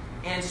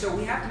 And so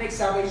we have to make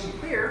salvation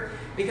clear,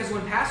 because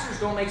when pastors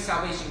don't make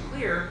salvation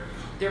clear,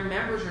 their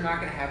members are not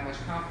going to have much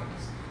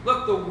confidence.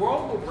 Look, the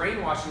world will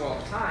brainwash you all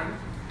the time.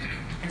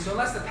 And so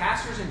unless the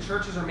pastors and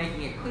churches are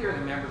making it clear,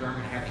 the members aren't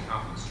going to have any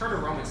confidence. Turn to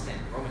Romans 10.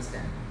 Romans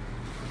 10.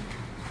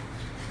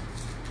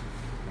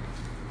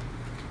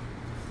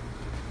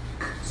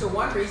 So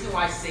one reason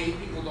why saved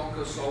people don't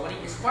go soul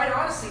winning is, quite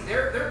honestly,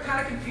 they're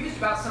kind of confused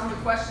about some of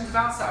the questions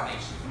about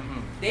salvation.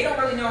 They don't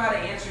really know how to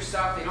answer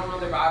stuff. They don't know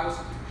their Bibles.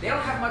 They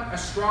don't have a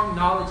strong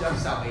knowledge of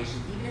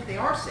salvation, even if they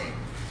are saved.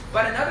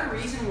 But another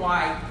reason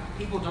why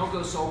people don't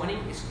go soul winning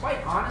is,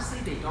 quite honestly,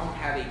 they don't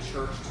have a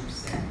church to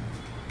send.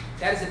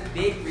 That is a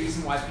big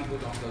reason why people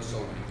don't go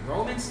soul winning.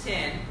 Romans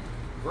 10,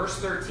 verse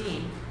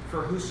 13,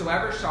 for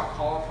whosoever shall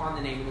call upon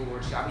the name of the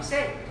Lord shall be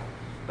saved.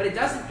 But it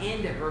doesn't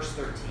end at verse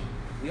 13.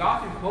 We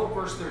often quote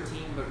verse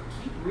 13, but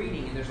keep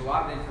reading, and there's a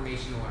lot of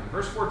information to learn.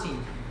 Verse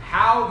 14,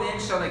 how then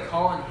shall they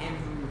call on him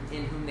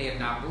in whom they have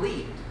not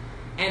believed?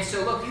 And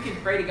so, look, you can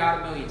pray to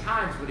God 1,000,000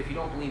 times, but if you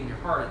don't believe in your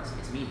heart,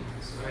 it's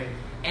meaningless. Right.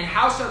 And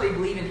how shall they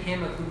believe in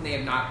him of whom they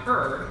have not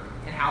heard?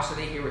 And how shall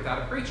they hear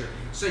without a preacher?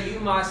 So you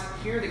must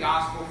hear the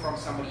gospel from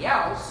somebody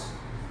else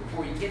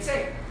before you get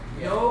saved.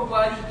 Yeah.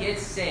 Nobody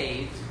gets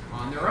saved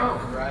on their own.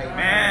 Right.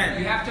 Man.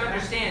 You have to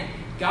understand,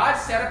 God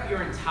set up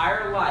your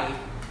entire life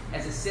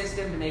as a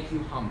system to make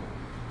you humble.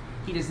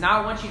 He does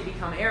not want you to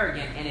become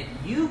arrogant. And if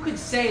you could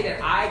say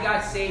that I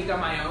got saved on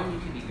my own, you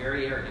could be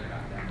very arrogant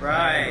about that.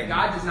 Right. But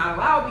God does not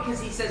allow,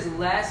 because he says,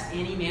 lest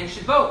any man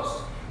should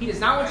boast. He does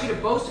not want you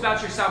to boast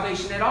about your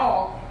salvation at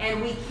all.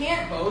 And we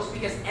can't boast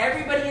because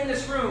everybody in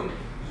this room,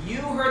 you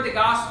heard the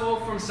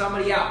gospel from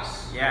somebody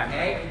else. Yeah.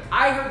 Okay?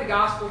 I heard the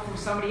gospel from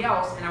somebody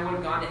else, and I would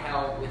have gone to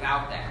hell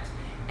without that.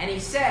 And he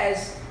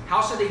says,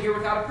 how shall they hear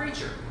without a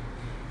preacher?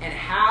 And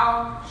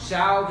how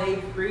shall they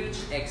preach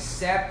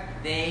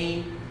except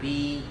they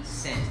be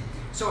sent?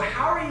 So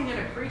how are you going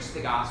to preach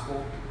the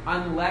gospel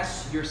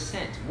unless you're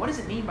sent? What does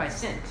it mean by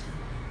sent?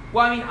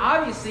 Well, I mean,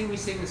 obviously we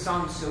sing the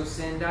song, so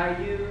send I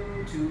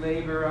you to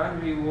labor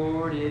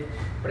unrewarded.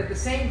 But at the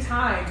same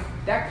time,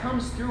 that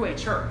comes through a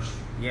church.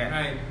 Yeah.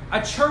 Right.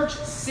 A church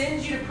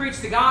sends you to preach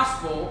the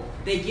gospel.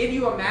 They give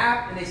you a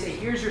map and they say,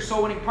 here's your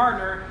soul winning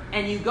partner.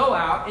 And you go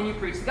out and you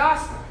preach the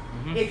gospel.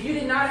 If you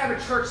did not have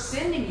a church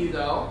sending you,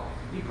 though,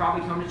 you'd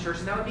probably come to church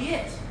and that would be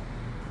it.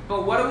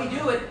 But what do we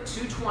do at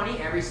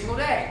 2:20 every single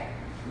day?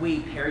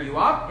 We pair you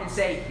up and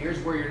say, here's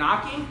where you're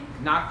knocking.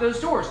 Knock those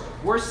doors.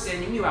 We're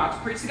sending you out to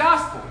preach the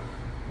gospel.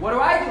 What do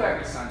I do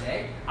every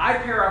Sunday? I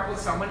pair up with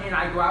someone and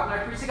I go out and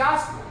I preach the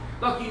gospel.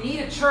 Look, you need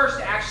a church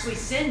to actually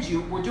send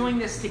you. We're doing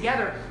this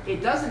together.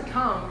 It doesn't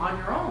come on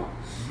your own.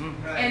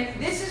 Right.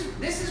 And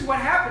this is what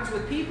happens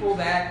with people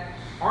that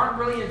aren't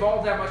really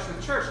involved that much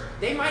with church.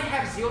 They might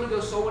have zeal to go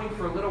soul winning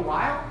for a little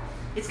while.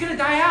 It's going to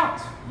die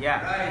out.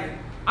 Yeah. Right.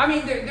 I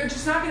mean, they're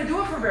just not going to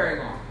do it for very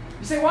long.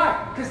 You say,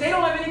 why? Because they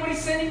don't have anybody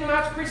sending them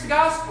out to preach the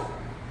gospel.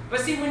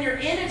 But see, when you're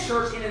in a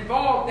church and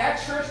involved,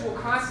 that church will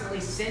constantly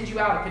send you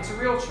out, if it's a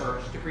real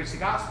church, to preach the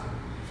gospel.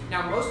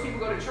 Now, most people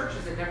go to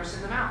churches that never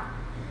send them out.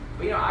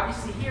 But,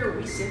 obviously here,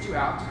 we send you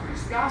out to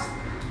preach the gospel.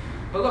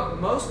 But look,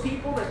 most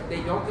people, that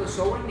they don't go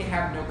soul winning, they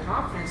have no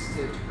confidence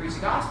to preach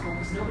the gospel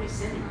because nobody's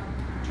sending them.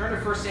 Turn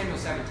to 1 Samuel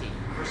 17.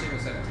 1 Samuel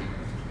 17.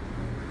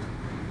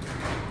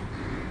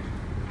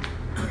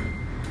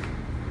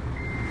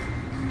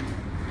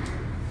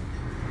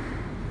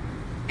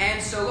 And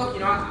so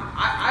look,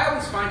 I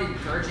always find it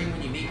encouraging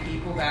when you meet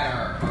people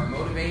that are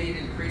motivated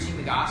in preaching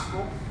the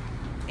gospel,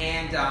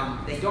 and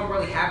they don't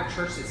really have a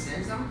church that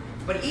sends them.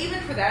 But even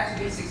for that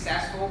to be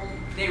successful,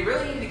 they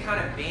really need to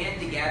kind of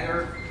band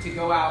together to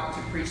go out to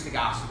preach the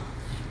gospel.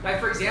 Like,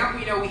 for example,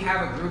 we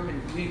have a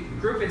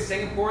group in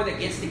Singapore that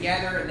gets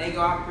together and they go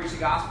out and preach the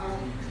gospel,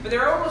 but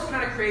they're almost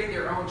kind of creating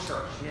their own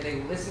church.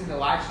 They listen to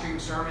live stream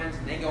sermons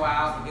and they go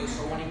out and go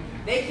soul winning.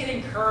 They can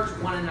encourage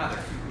one another,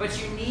 but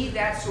you need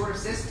that sort of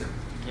system.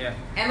 Yeah.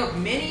 And look,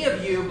 many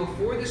of you,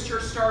 before this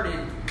church started,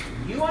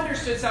 you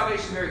understood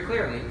salvation very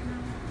clearly,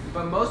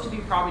 but most of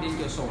you probably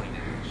didn't go soul winning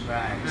that much.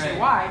 Right. You say,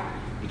 why?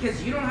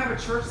 Because you don't have a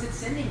church that's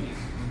sending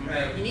you.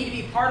 Right. You need to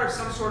be part of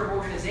some sort of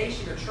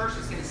organization or church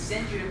that's going to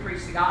send you to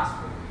preach the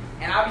gospel.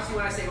 And obviously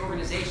when I say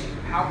organization,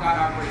 how God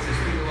operates is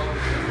through the local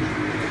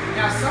church.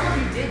 Now, some of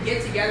you did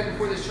get together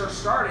before this church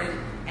started,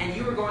 and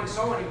you were going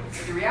soul winning,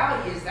 but the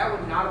reality is that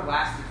would not have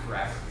lasted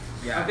forever.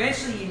 Yeah.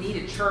 Eventually, you need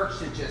a church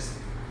to just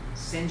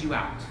send you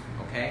out.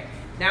 Okay?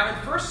 Now, in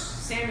 1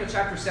 Samuel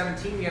chapter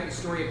 17, we have the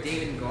story of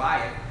David and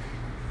Goliath.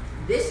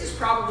 This is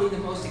probably the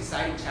most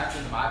exciting chapter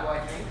in the Bible,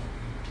 I think.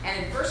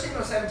 And in 1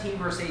 Samuel 17,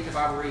 verse 8, the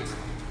Bible reads,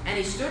 And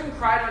he stood and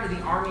cried unto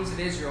the armies of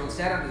Israel, and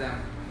said unto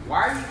them,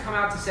 Why are ye come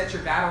out to set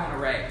your battle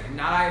in array? Am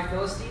not I a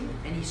Philistine,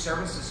 and ye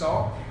servants to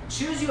Saul?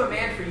 Choose you a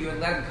man for you, and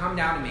let him come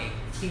down to me.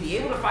 If he be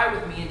able to fight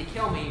with me and to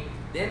kill me,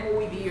 then will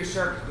we be your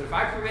servants. But if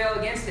I prevail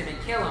against him and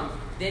kill him,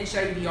 then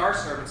shall ye be our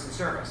servants and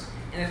serve us.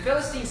 And the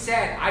Philistine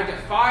said, I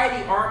defy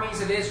the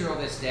armies of Israel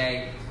this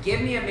day.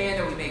 Give me a man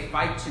that we may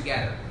fight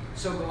together.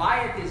 So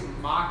Goliath is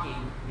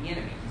mocking the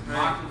enemy. He's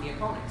mocking the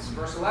opponents.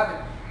 Verse 11,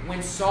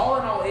 When Saul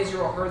and all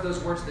Israel heard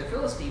those words of the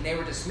Philistine, they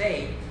were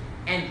dismayed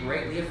and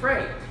greatly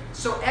afraid.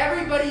 So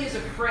everybody is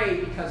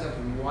afraid because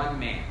of one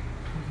man.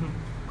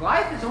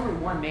 Goliath is only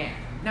one man.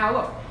 Now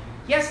look,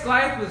 yes,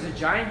 Goliath was a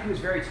giant. He was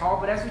very tall.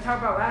 But as we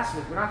talked about last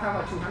week, we're not talking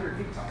about 200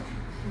 feet tall.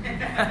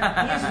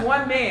 He is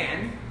one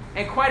man.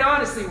 And quite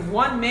honestly,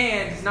 one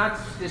man does not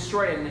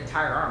destroy an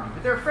entire army.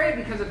 But they're afraid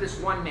because of this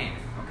one man.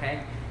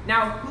 Okay?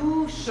 Now,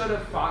 who should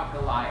have fought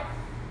Goliath?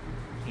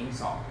 King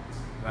Saul.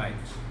 Right.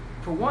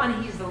 For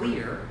one, he's the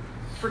leader.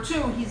 For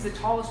two, he's the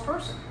tallest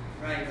person.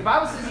 Right. The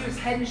Bible says he was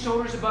head and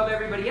shoulders above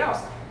everybody else.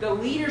 The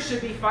leader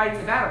should be fighting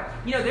the battle.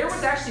 You know, there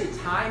was actually a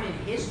time in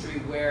history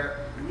where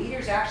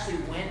leaders actually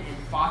went and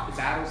fought the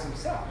battles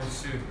themselves.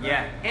 That's true.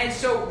 Yeah. And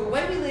so the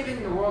way we live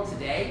in the world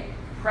today,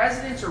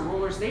 presidents or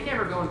rulers, they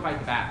never go and fight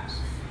the battles.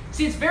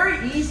 See, it's very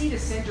easy to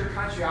send your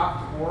country off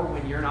to war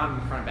when you're not in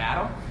the front of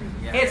battle.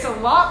 Yeah. It's a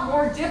lot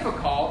more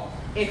difficult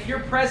if you're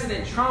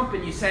President Trump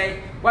and you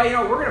say, well, you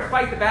know, we're going to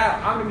fight the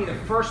battle. I'm going to be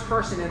the first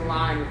person in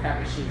line with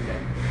that machine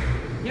gun.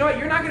 You know what?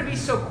 You're not going to be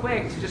so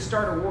quick to just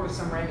start a war with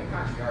some random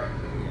country, are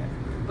you? Yeah.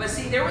 But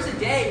see, there was a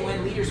day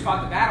when leaders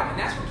fought the battle, and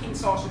that's what King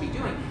Saul should be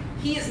doing.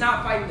 He is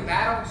not fighting the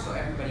battle, so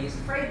everybody is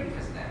afraid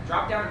because of that.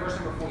 Drop down to verse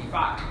number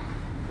 45.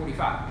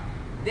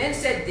 Then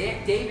said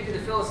David to the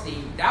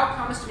Philistine, Thou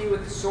comest to me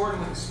with the sword and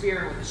with the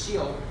spear and with the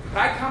shield, but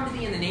I come to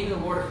thee in the name of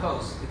the Lord of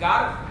hosts, the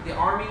God of the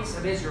armies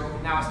of Israel,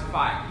 whom thou hast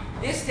defied.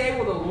 This day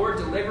will the Lord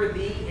deliver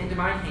thee into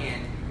mine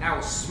hand, and I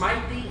will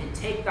smite thee and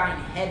take thine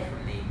head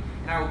from thee.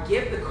 And I will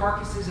give the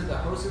carcasses of the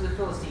hosts of the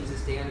Philistines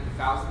this day unto the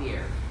fowls of the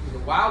air, to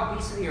the wild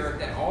beasts of the earth,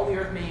 that all the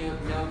earth may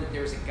know that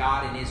there is a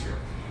God in Israel.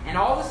 And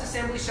all this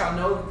assembly shall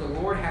know that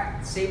the Lord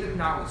saveth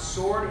not with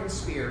sword and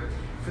spear,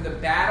 for the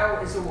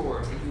battle is the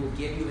Lord's, and he will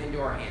give you into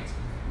our hands.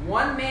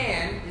 One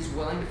man is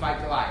willing to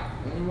fight Goliath.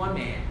 Only one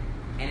man.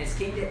 And it's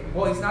King David.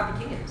 Well, he's not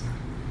the king of this time.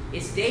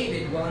 It's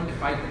David willing to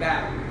fight the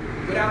battle.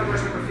 Go down to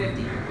verse number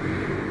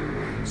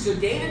 50. So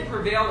David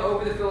prevailed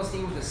over the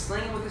Philistine with a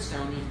sling and with a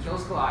stone. He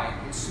kills Goliath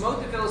and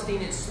smote the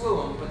Philistine and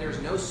slew him, but there was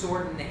no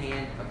sword in the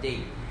hand of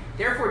David.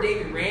 Therefore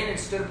David ran and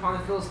stood upon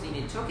the Philistine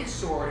and took his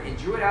sword and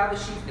drew it out of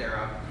the sheath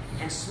thereof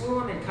and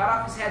slew him and cut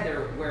off his head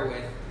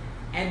therewith.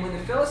 And when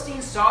the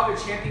Philistines saw their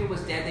champion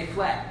was dead, they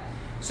fled.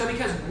 So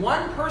because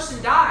one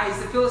person dies,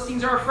 the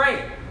Philistines are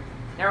afraid.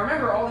 Now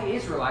remember, all the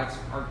Israelites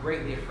are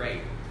greatly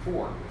afraid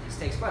before this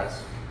takes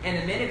place. And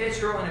the men of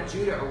Israel and of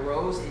Judah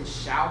arose and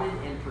shouted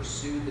and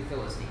pursued the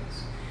Philistines.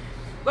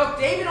 Look,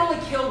 David only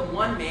killed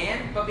one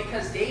man, but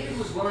because David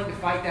was willing to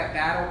fight that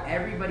battle,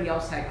 everybody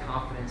else had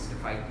confidence to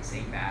fight the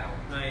same battle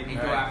and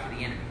go after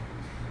the enemy.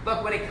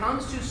 Look, when it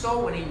comes to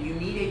soul winning, you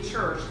need a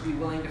church to be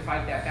willing to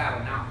fight that battle.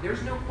 Now,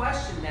 there's no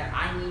question that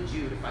I need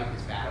you to fight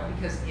this battle,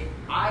 because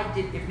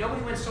if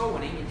nobody went soul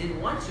winning and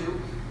didn't want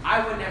to,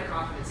 I wouldn't have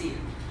confidence either.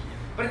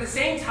 But at the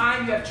same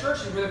time, you have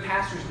churches where the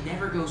pastors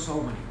never go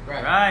soul winning.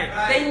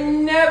 Right. They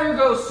never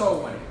go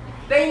soul winning.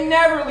 They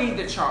never lead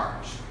the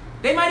charge.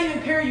 They might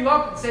even pair you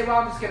up and say,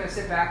 well, I'm just going to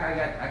sit back.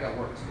 I got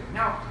work to do.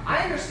 Now, I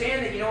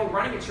understand that,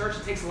 running a church,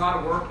 it takes a lot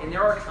of work, and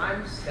there are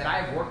times that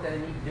I have work that I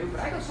need to do, but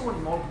I go soul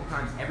winning multiple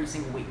times every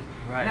single week.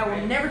 Right. And that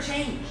will never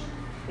change.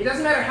 It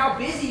doesn't matter how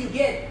busy you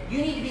get. You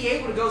need to be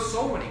able to go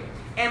soul winning.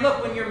 And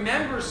look, when your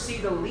members see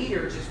the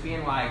leader just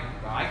being like,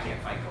 well, I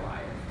can't fight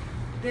Goliath,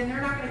 then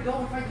they're not going to go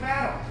and fight the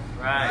battle.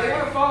 Right. They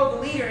want to follow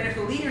the leader, and if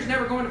the leader's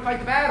never going to fight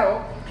the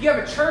battle, if you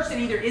have a church that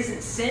either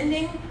isn't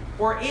sending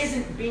or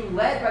isn't being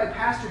led by the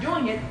pastor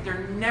doing it,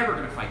 they're never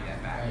going to fight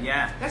that battle.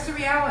 Yeah. That's the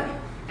reality.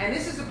 And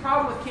this is the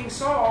problem with King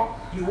Saul.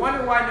 You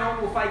wonder why no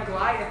one will fight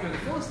Goliath or the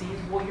Philistines.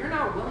 Well, you're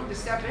not willing to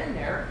step in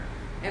there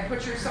and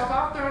put yourself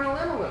out there on a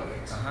limb a little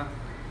bit. Uh-huh.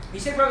 You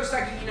say, Brother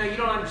Stuckey, you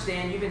don't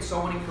understand. You've been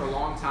soul winning for a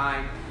long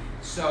time.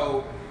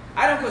 So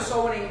I don't go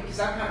soul winning because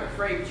I'm kind of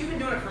afraid, but you've been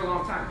doing it for a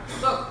long time.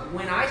 Look,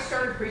 when I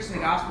started preaching the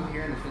gospel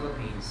here in the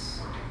Philippines,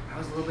 I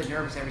was a little bit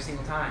nervous every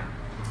single time.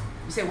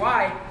 You say,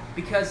 why?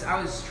 Because I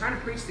was trying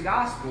to preach the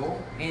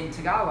gospel in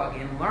Tagalog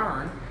and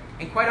learn,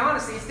 and quite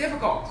honestly, it's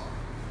difficult.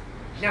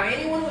 Now,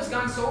 anyone who has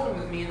gone soul winning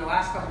with me in the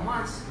last couple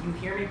months, you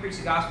hear me preach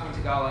the gospel in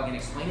Tagalog and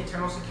explain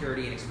eternal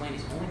security and explain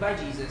it's only by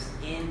Jesus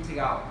in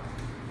Tagalog.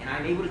 And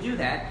I'm able to do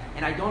that,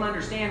 and I don't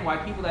understand why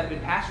people that have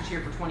been pastors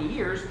here for 20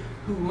 years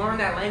who learned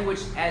that language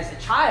as a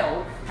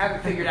child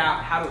haven't figured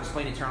out how to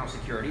explain eternal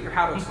security or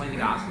how to explain the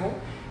gospel.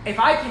 If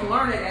I can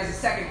learn it as a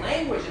second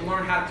language and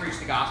learn how to preach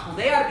the gospel,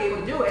 they ought to be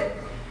able to do it.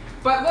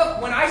 But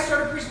look, when I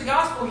started preaching the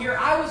gospel here,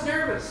 I was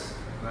nervous.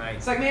 Right.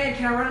 It's like, man,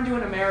 can I run into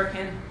an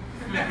American?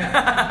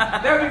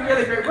 That would be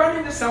really great. Run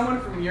into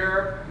someone from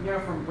Europe,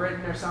 from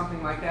Britain or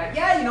something like that.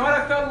 Yeah, you know what?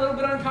 I felt a little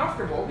bit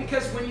uncomfortable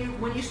because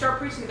when you start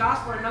preaching the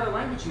gospel in another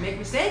language, you make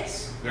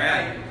mistakes.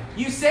 Right.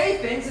 You say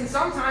things, and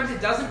sometimes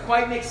it doesn't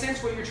quite make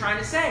sense what you're trying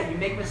to say. You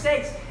make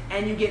mistakes,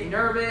 and you get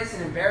nervous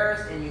and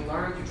embarrassed, and you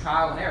learn through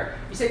trial and error.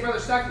 You say, Brother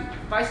Stuckey,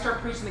 if I start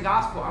preaching the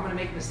gospel, I'm going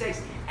to make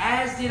mistakes.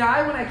 As did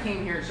I when I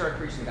came here and started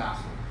preaching the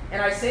gospel.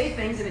 And I say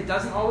things, and it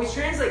doesn't always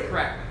translate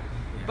correctly.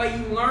 But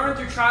you learn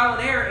through trial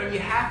and error, and you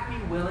have to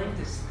be willing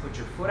to put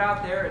your foot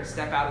out there and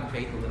step out in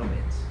faith a little bit.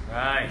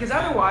 Right. Because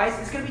otherwise,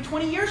 it's going to be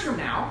 20 years from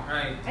now,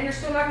 right, and you're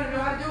still not going to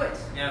know how to do it.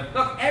 Yep.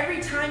 Look,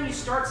 every time you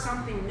start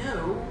something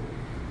new,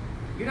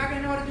 you're not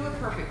going to know how to do it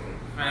perfectly.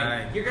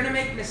 Right. You're going to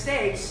make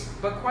mistakes,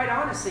 but quite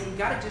honestly, you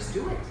got to just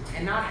do it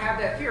and not have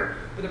that fear.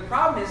 But the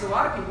problem is, a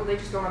lot of people, they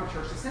just don't have a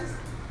church that sends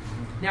them.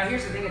 Now,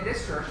 here's the thing at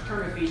this church.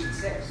 Turn to Ephesians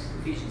 6.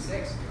 Ephesians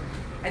 6.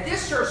 At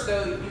this church,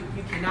 though,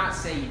 you cannot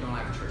say you don't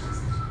have a church that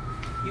sends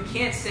you. You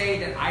can't say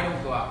that I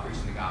don't go out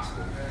preaching the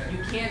gospel.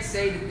 You can't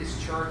say that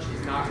this church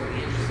is not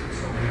really interested in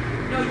soul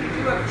winning. No, you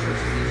do have a church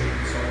that's interested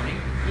in soul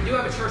winning. You do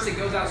have a church that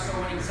goes out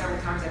soul winning several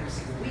times every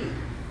single week.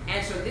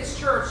 And so this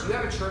church, you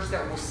have a church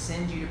that will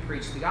send you to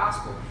preach the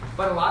gospel.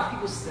 But a lot of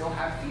people still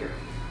have fear.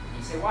 And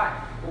you say,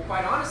 why? Well,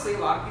 quite honestly, a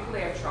lot of people,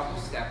 they have trouble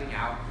stepping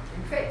out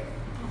in faith.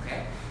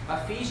 Okay?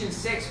 Ephesians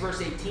 6,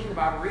 verse 18, the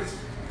Bible reads,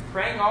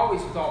 praying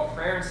always with all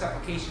prayer and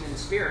supplication in the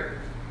Spirit,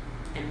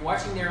 and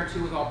watching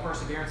thereunto with all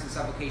perseverance and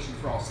supplication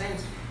for all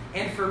saints.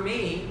 And for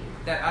me,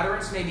 that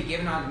utterance may be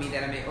given unto me,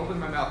 that I may open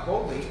my mouth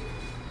boldly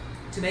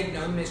to make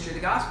known the mystery of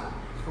the gospel,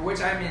 for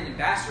which I am an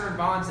ambassador in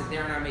bonds, that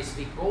therein I may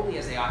speak boldly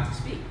as they ought to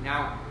speak.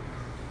 Now,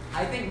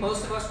 I think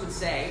most of us would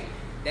say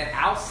that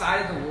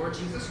outside of the Lord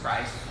Jesus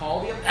Christ,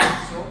 Paul the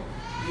Apostle,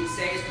 you'd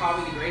say is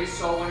probably the greatest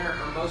soul winner,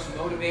 or most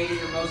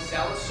motivated, or most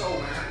zealous soul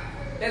winner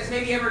that's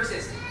maybe ever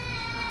existed.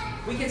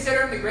 We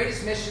consider him the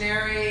greatest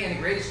missionary and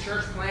the greatest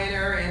church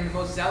planner and the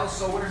most zealous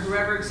soul winner who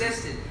ever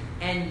existed.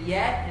 And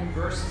yet, in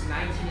verses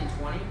 19 and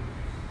 20,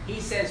 he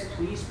says,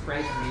 please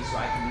pray for me so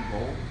I can be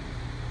bold.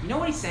 You know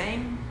what he's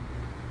saying?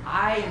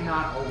 I am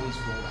not always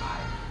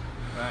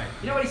bold-eyed. Right.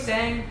 You know what he's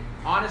saying?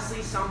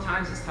 Honestly,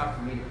 sometimes it's tough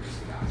for me to preach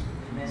the gospel.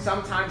 Amen.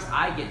 Sometimes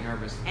I get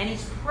nervous. And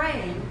he's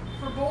praying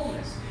for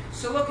boldness.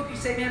 So look, if you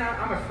say, man,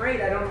 I'm afraid,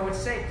 I don't know what to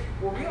say.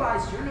 Well,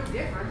 realize you're no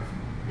different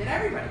than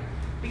everybody.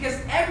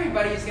 Because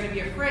everybody is going to be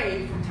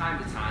afraid from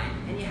time to time,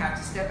 and you have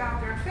to step out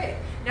there in faith.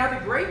 Now,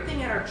 the great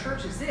thing at our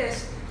church is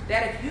this,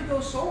 that if you go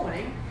soul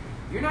winning,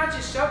 you're not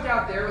just shoved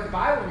out there with a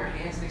Bible in your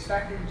hands and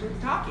expected to do the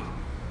talking.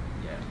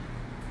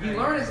 Yeah. You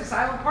learn as a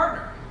silent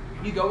partner.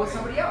 You go with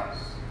somebody else.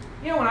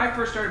 You know, when I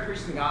first started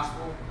preaching the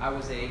gospel, I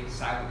was a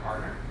silent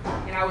partner.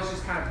 And I was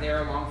just kind of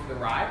there along for the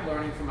ride,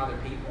 learning from other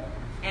people.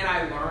 And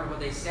I learned what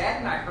they said,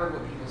 and I heard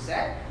what people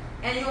said.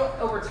 And you know,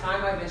 over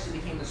time, I eventually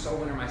became the soul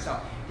winner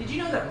myself. Did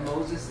you know that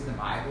Moses in the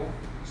Bible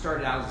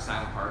started out as a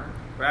silent partner?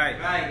 Right.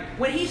 Right.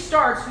 When he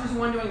starts, who's the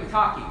one doing the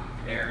talking?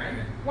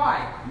 Aaron.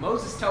 Why?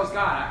 Moses tells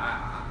God,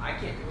 I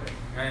can't do it.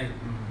 Right.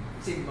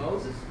 You say,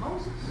 Moses?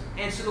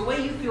 And so the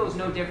way you feel is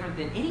no different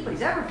than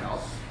anybody's ever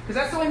felt, because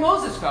that's the way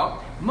Moses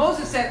felt.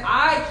 Moses said,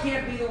 I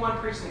can't be the one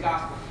preaching the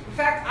gospel. In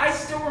fact, I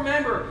still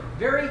remember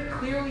very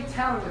clearly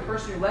telling the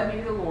person who led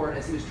me to the Lord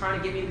as he was trying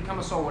to get me to become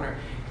a soul winner,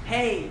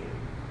 hey,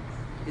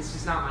 this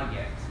is not my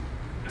gift.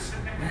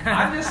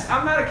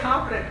 I'm not a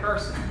confident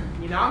person.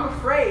 You know, I'm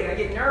afraid. I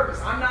get nervous.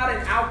 I'm not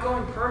an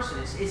outgoing person.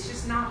 It's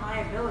just not my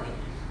ability.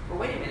 But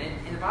wait a minute.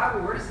 In the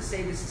Bible, where does it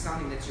say this is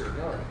something that's your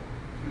ability?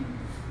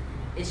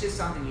 It's just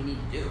something you need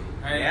to do.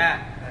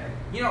 Yeah.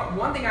 You know,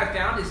 one thing I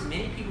found is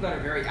many people that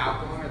are very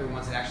outgoing are the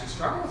ones that actually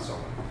struggle with soul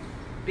winning.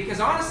 Because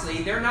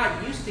honestly, they're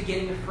not used to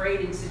getting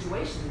afraid in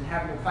situations and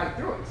having to fight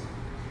through it.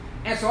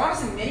 And so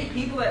honestly, many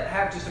people that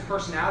have just a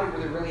personality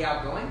where they're really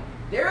outgoing,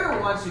 they're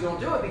the ones who don't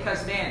do it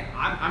because, man,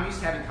 I'm used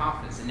to having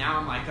confidence, and now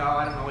I'm like, oh,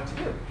 I don't know what to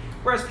do.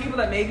 Whereas people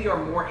that maybe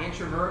are more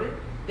introverted,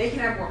 they can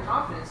have more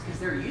confidence because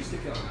they're used to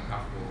feeling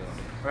uncomfortable a little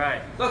bit.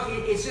 Right. Look,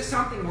 it's just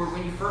something where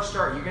when you first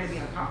start, you're going to be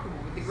uncomfortable.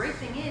 But the great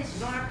thing is, you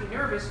don't have to be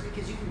nervous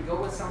because you can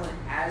go with someone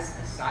as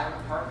a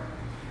silent partner.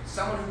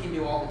 Someone who can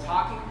do all the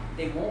talking.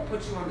 They won't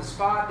put you on the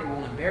spot. They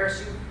won't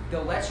embarrass you.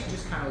 They'll let you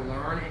just kind of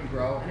learn and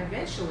grow. And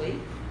eventually,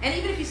 and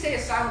even if you stay a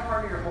silent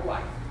partner your whole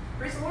life,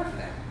 praise the Lord for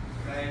that.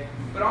 Right?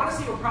 But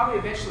honestly, you'll probably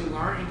eventually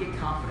learn and get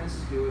confidence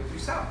to do it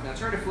yourself. Now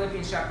turn to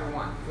Philippians chapter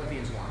 1.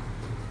 Philippians 1.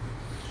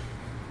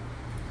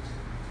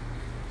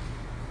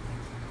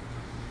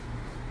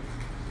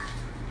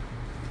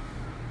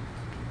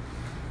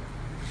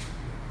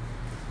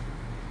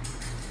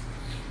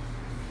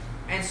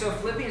 And so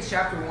Philippians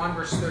chapter 1,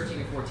 verse 13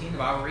 and 14, the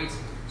Bible reads,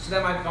 so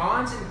that my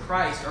bonds in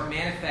Christ are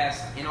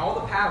manifest in all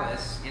the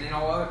palace and in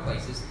all other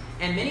places,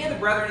 and many of the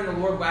brethren in the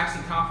Lord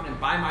waxing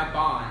confident by my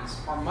bonds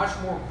are much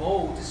more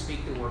bold to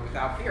speak the word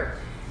without fear.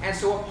 And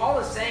so what Paul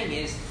is saying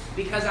is,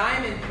 because I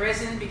am in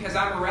prison, because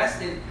I'm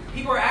arrested,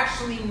 people are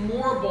actually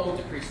more bold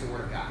to preach the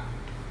word of God.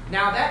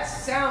 Now that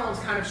sounds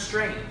kind of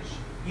strange.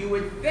 You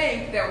would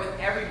think that with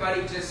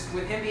everybody just,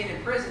 with him being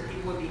in prison,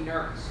 people would be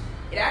nervous.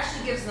 It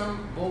actually gives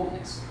them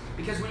boldness.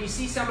 Because when you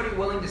see somebody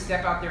willing to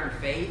step out there in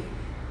faith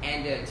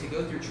and to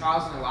go through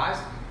trials in their lives,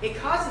 it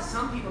causes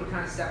some people to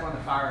kind of step on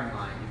the firing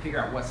line and figure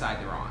out what side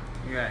they're on.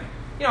 Right.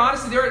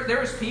 Honestly, there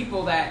was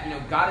people that,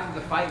 got into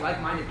the fight,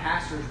 like-minded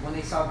pastors, when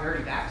they saw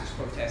Verity Baptist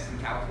protest in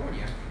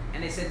California.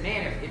 And they said,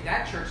 man, if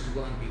that church is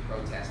willing to be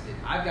protested,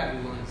 I've got to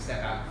be willing to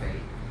step out in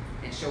faith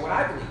and show what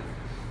I believe.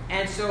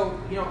 And so,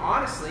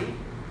 honestly,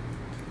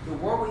 the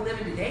world we live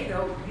in today,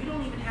 though, you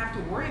don't even have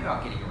to worry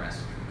about getting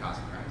arrested for the cause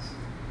of Christ.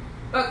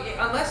 Look,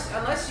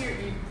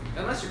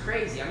 unless you're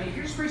crazy. I mean, if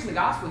you're just preaching the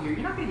gospel here,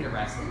 you're not going to get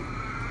arrested.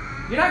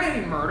 You're not going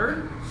to be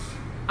murdered.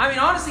 I mean,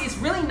 honestly, it's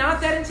really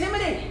not that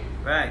intimidating.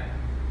 Right.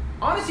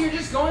 Honestly, you're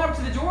just going up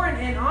to the door,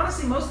 and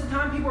honestly, most of the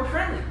time people are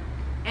friendly.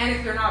 And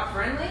if they're not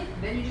friendly,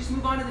 then you just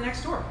move on to the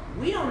next door.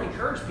 We don't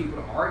encourage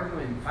people to argue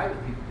and fight with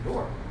people at the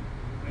door.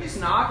 You just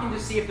knock and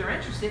just see if they're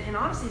interested. And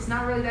honestly, it's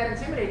not really that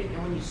intimidating.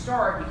 And when you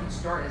start, you can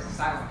start as a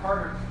silent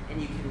partner,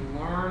 and you can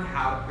learn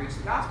how to preach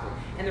the gospel.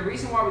 And the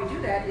reason why we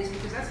do that is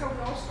because that's how we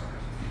all start.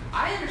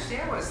 I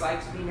understand what it's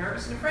like to be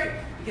nervous and afraid,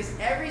 because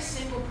every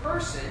single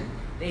person,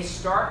 they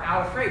start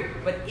out afraid.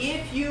 But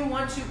if you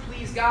want to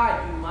please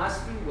God, you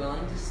must be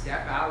willing to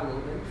step out a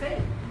little bit in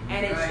faith.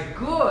 And it's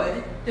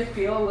good to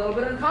feel a little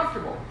bit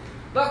uncomfortable.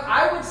 Look,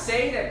 I would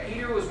say that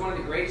Peter was one of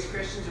the greatest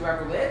Christians who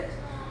ever lived.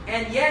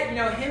 And yet,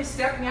 him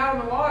stepping out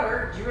in the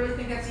water, do you really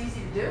think that's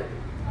easy to do?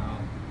 No.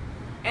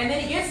 And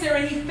then he gets there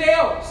and he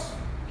fails.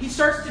 He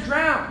starts to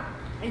drown.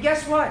 And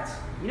guess what?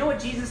 You know what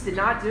Jesus did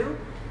not do?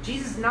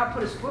 Jesus did not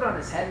put his foot on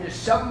his head and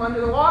just shove him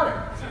under the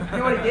water. You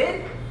know what he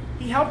did?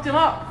 He helped him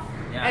up.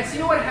 Yeah. And so you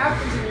know what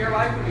happens in your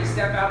life when you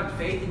step out in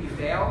faith and you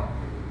fail?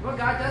 What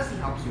God does, he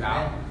helps you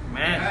out.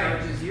 Man. He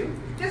encourages you.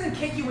 He doesn't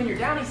kick you when you're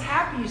down. He's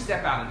happy you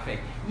step out in faith.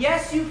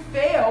 Yes, you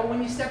fail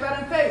when you step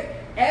out in faith.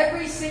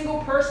 Every single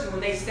person,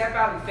 when they step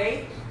out in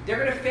faith, they're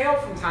going to fail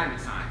from time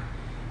to time.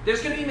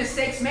 There's going to be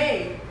mistakes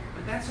made,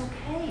 but that's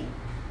okay.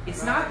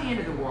 It's not the end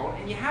of the world,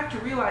 and you have to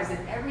realize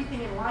that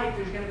everything in life,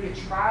 there's going to be a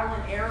trial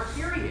and error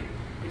period.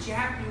 But you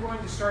have to be willing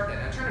to start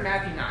that. Now turn to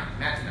Matthew 9.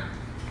 Matthew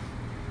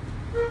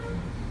 9.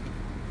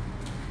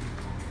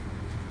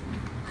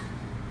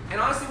 And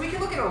honestly, we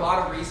can look at a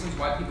lot of reasons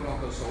why people don't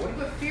go soul winning,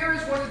 but fear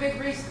is one of the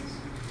big reasons.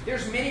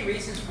 There's many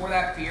reasons for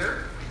that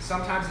fear.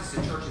 Sometimes it's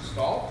the church's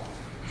fault.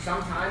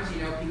 Sometimes,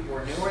 people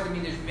are newer. I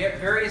mean, there's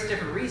various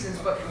different reasons,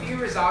 but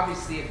fear is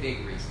obviously a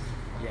big reason.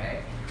 Okay?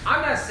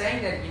 I'm not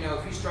saying that,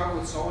 if you struggle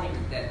with soul winning,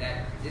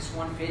 that this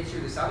one fits or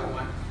this other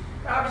one.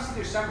 But obviously,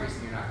 there's some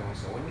reason you're not going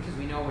soul winning because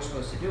we know we're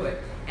supposed to do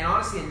it. And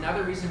honestly,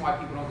 another reason why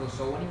people don't go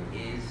soul winning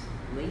is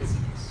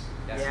laziness.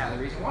 That's another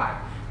reason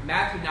why.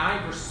 Matthew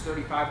 9, verses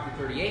 35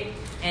 through 38.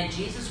 And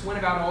Jesus went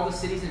about all the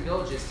cities and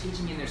villages,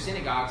 teaching in their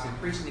synagogues and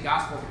preaching the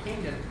gospel of the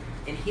kingdom,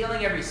 and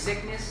healing every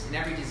sickness and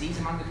every disease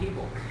among the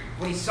people.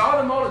 When he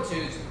saw the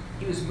multitudes,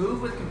 he was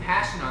moved with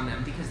compassion on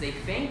them, because they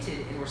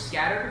fainted and were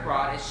scattered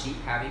abroad as sheep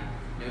having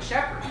no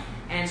shepherd.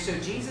 And so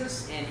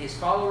Jesus and his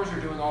followers are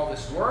doing all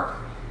this work,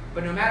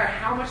 but no matter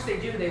how much they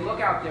do, they look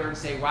out there and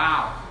say,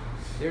 wow,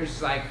 there's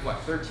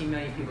 13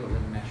 million people that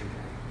live in Metro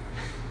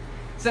County.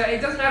 So it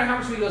doesn't matter how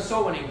much we go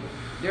soul winning,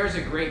 there's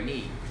a great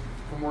need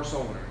for more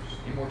soul winners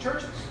in more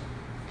churches.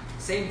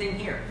 Same thing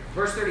here.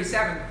 Verse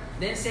 37,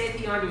 then saith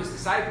he unto his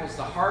disciples,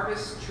 the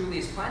harvest truly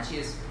is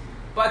plenteous,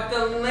 but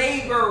the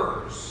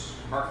laborers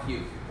are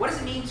few. What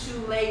does it mean to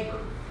labor?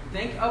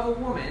 Think of a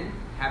woman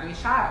having a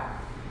child.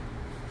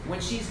 When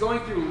she's going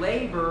through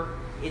labor,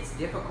 it's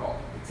difficult.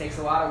 It takes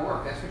a lot of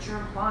work. That's what you're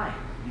implying.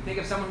 You think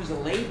of someone who's a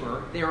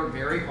laborer, they're a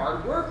very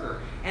hard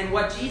worker. And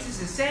what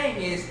Jesus is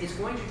saying is, it's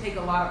going to take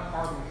a lot of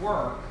hard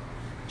work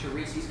to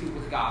reach these people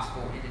with the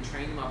gospel and to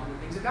train them up in the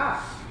things of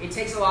God. It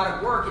takes a lot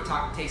of work.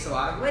 It takes a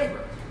lot of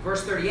labor.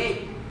 Verse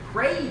 38,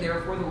 pray ye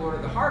therefore the Lord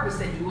of the harvest,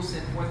 that he will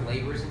send forth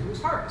laborers into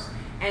his harvest.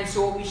 And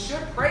so what we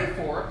should pray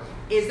for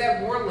is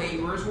that more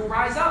laborers will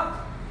rise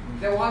up.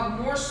 That we'll have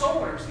more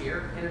soul winners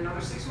here in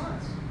another 6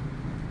 months.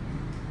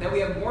 That we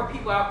have more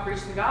people out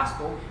preaching the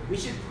gospel. We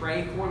should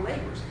pray for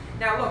laborers.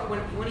 Now look,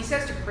 when he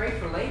says to pray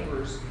for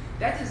laborers,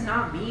 that does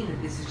not mean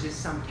that this is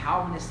just some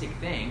Calvinistic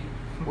thing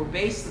where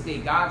basically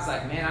God's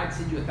like, man, I'd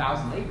send you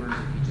 1,000 laborers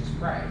if you just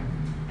pray.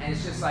 And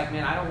it's just like,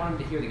 man, I don't want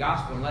them to hear the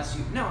gospel unless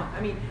you... No,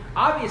 I mean,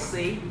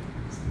 obviously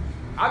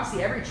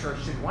every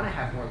church should want to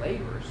have more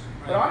laborers.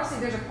 But honestly,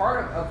 there's a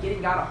part of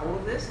getting God a hold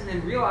of this and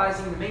then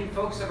realizing the main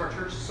focus of our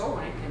church is soul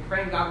winning and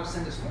praying God will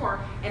send us more.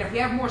 And if we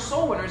have more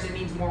soul winners, it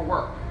means more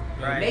work.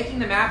 Right. Making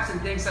the maps and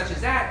things such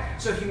as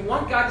that. So if you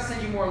want God to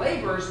send you more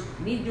laborers,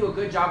 you need to do a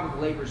good job with the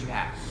laborers you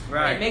have.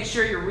 Right. And make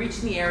sure you're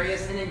reaching the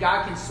areas, and then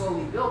God can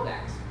slowly build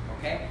that.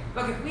 Okay?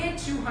 Look, if we had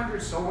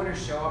 200 soul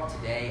winners show up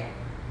today,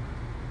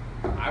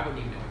 I wouldn't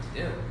even know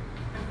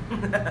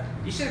what to do.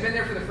 You should have been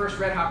there for the first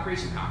Red Hot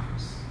Preaching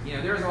Conference.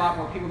 There was a lot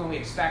more people than we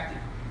expected.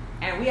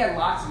 And we had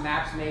lots of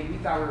maps made. We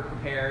thought we were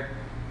prepared.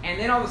 And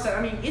then all of a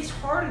sudden, it's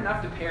hard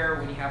enough to pair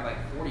when you have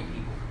 40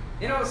 people.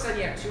 Then all of a sudden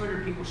you have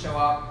 200 people show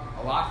up,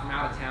 a lot from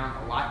out of town,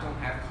 a lot don't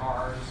have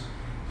cars.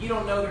 You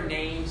don't know their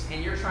names,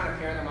 and you're trying to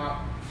pair them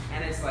up.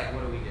 And it's like,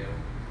 what do we do?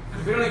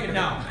 We don't even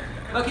know.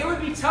 Look, it would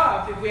be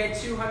tough if we had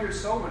 200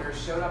 soul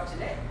winners showed up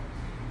today.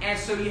 And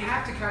so you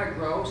have to kind of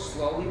grow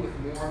slowly with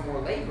more and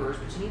more laborers,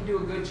 but you need to do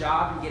a good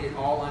job and get it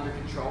all under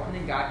control, and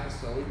then God can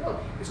slowly build.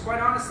 Because quite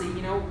honestly,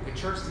 a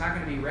church is not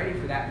going to be ready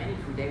for that many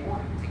from day one.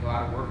 It would take a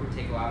lot of work, it would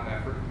take a lot of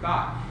effort and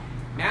thought.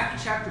 Matthew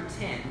chapter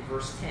 10,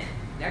 verse 10,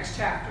 next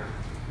chapter.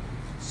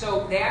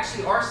 So they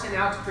actually are sent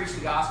out to preach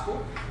the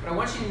gospel, but I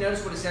want you to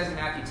notice what it says in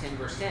Matthew 10,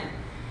 verse 10.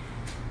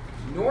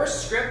 Nor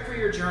scrip for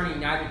your journey,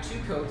 neither 2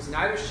 coats,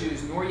 neither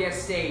shoes, nor yet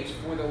staves,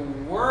 for the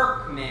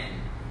workman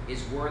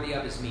is worthy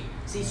of his meat.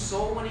 See,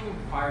 soul winning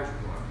requires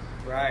work.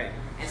 Right.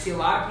 And see, a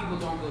lot of people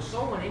don't go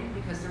soul winning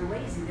because they're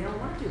lazy. They don't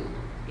want to do it.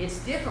 It's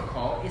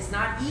difficult. It's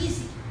not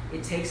easy.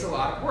 It takes a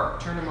lot of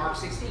work. Turn to Mark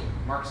 16.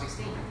 Mark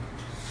 16.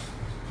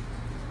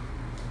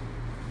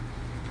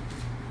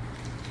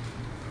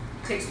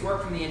 It takes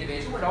work from the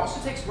individual. It also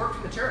takes work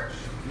from the church.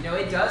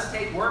 It does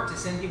take work to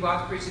send people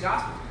out to preach the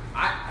gospel.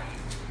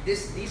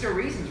 These are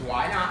reasons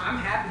why. Now, I'm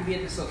happy to be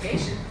at this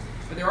location,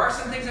 but there are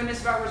some things I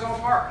miss about Result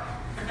Park.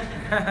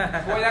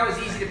 Boy, that was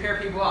easy to pair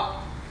people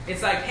up.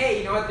 It's like, hey,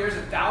 you know what? There's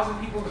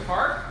 1,000 people in the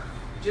park.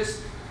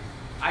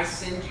 I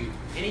send you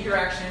any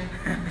direction.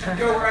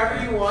 Go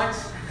wherever you want.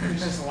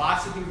 There's just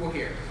lots of people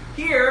here.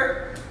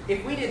 Here,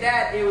 if we did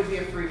that, it would be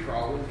a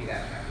free-for-all. It wouldn't be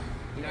that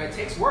bad. It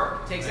takes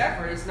work. It takes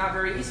effort. It's not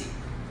very easy.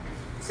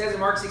 It says in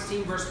Mark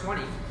 16, verse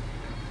 20,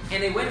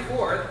 and they went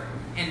forth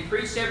and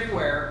preached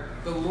everywhere,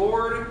 the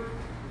Lord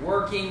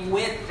working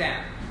with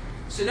them.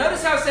 So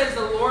notice how it says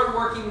the Lord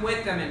working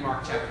with them in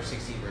Mark chapter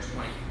 16, verse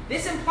 20.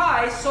 This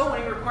implies soul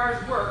winning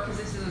requires work because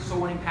this is a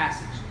soul winning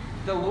passage.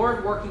 The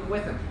Lord working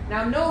with them.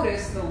 Now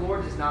notice the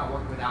Lord does not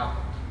work without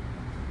them.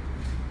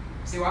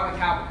 You say, well, I'm a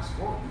Calvinist.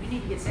 Well, you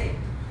need to get saved.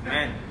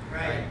 Amen.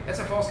 Right. That's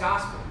a false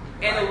gospel.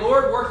 And the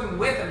Lord working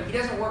with them, He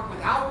doesn't work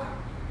without them.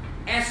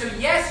 And so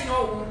yes,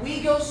 when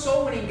we go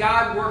soul winning,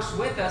 God works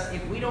with us.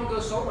 If we don't go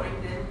soul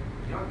winning, then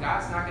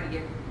God's not going to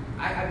get...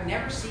 I've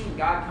never seen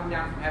God come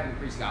down from heaven and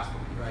preach the gospel.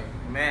 Right.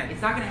 Amen.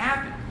 It's not going to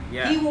happen.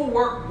 Yeah. He will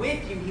work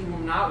with you. He will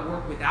not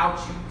work without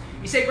you.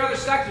 You say, Brother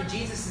Stuckey,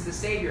 Jesus is the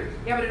Savior.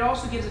 Yeah, but it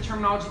also gives a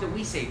terminology that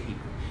we save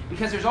people.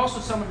 Because there's also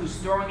someone who's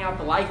throwing out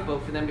the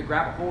lifeboat for them to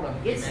grab a hold of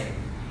and get saved.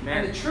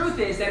 And the truth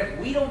is that if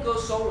we don't go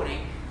soul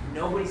winning,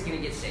 nobody's going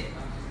to get saved.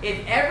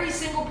 If every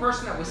single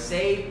person that was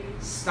saved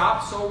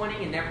stopped soul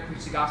winning and never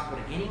preached the gospel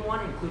to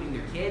anyone, including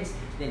their kids,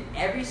 then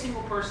every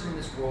single person in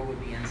this world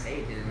would be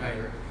unsaved in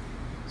another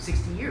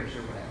 60 years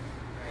or whatever.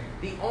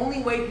 The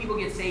only way people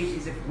get saved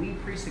is if we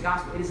preach the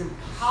gospel. It is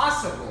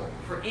impossible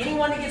for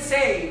anyone to get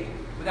saved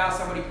without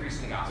somebody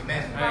preaching the gospel.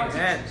 Amen.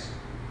 Amen.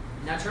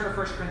 Now turn to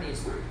 1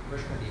 Corinthians 3. 1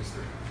 Corinthians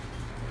 3.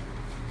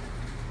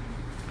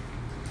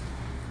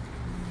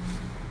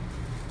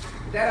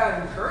 That ought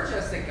to encourage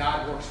us that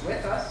God works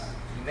with us.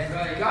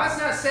 Amen. God's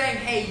not saying,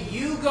 hey,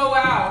 you go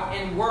out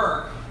and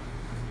work.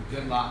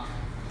 Good luck.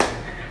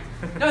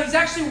 No, He's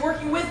actually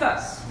working with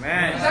us.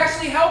 Amen. He's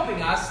actually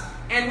helping us.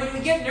 And when we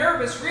get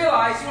nervous,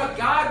 realize,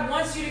 God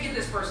wants you to get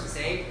this person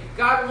saved.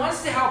 God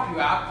wants to help you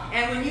out.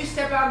 And when you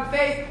step out in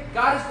faith,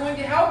 God is going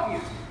to help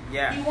you.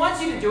 Yeah. He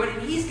wants you to do it,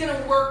 and He's going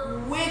to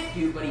work with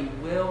you, but He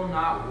will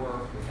not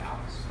work without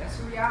us. That's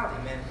the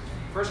reality. Amen.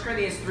 1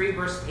 Corinthians 3,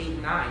 verse 8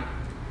 and 9.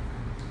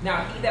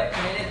 Now he that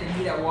planteth and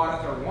he that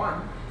watereth are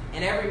one,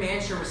 and every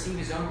man shall receive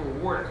his own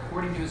reward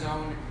according to his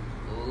own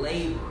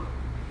labor.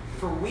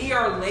 For we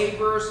are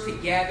laborers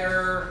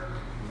together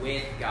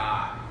with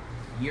God.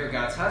 Ye are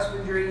God's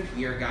husbandry,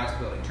 ye are God's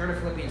building. Turn to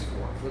Philippians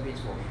 4. Philippians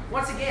 4.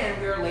 Once again,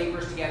 we are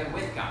laborers together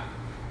with God.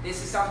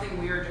 This is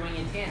something we are doing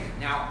in tandem.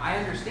 Now, I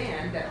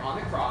understand that on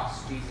the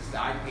cross, Jesus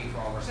died and paid for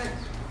all our sins.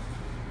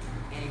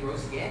 And He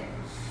rose again.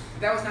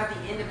 But that was not the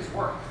end of His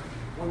work.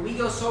 When we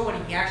go soul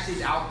winning, He actually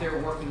is out there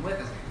working with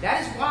us.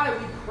 That is why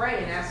we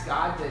pray and ask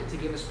God to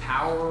give us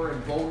power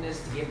and boldness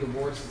to give the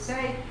words to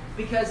say,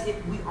 because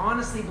we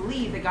honestly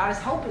believe that God is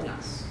helping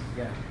us.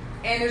 Yeah.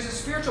 And there's a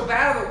spiritual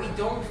battle that we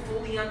don't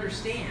fully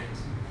understand.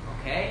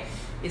 Okay?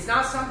 It's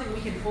not something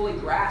we can fully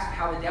grasp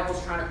how the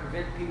devil's trying to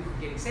prevent people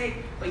from getting saved,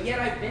 but yet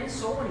I've been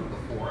soul winning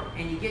before,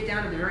 and you get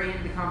down to the very end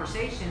of the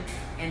conversation,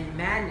 and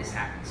madness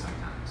happens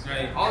sometimes.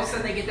 Right. All of a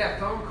sudden they get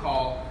that phone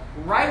call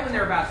right when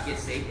they're about to get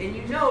saved, and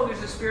you know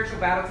there's a spiritual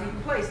battle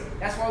taking place.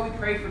 That's why we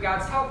pray for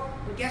God's help.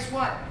 But guess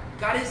what?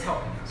 God is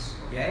helping us.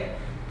 Okay?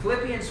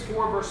 Philippians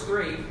 4, verse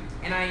 3,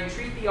 and I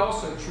entreat thee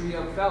also, true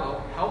young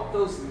fellow, help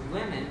those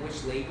women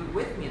which labored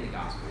with me in the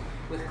gospel,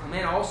 with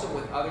Clement also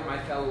with other my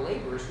fellow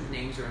laborers whose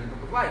names are in the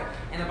book of life.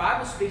 And the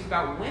Bible speaks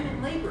about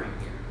women laboring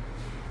here.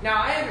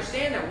 Now, I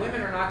understand that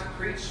women are not to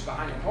preach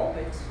behind the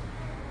pulpit,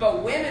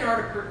 but women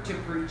are to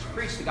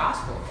preach the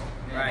gospel.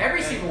 Right.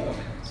 Every single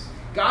woman is.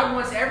 God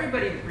wants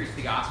everybody to preach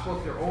the gospel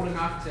if they're old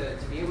enough to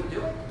be able to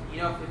do it.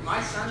 You know, if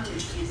my son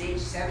is age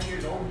 7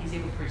 years old and he's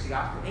able to preach the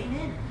gospel,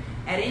 amen.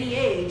 At any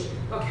age,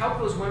 look, help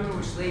those women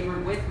which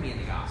labored with me in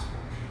the gospel.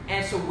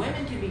 And so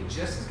women can be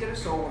just as good of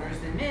soul winners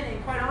than men,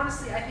 and quite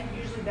honestly, I think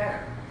usually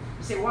better.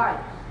 You say,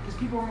 why? Because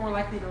people are more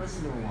likely to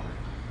listen to a woman.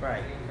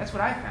 Right. That's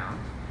what I found.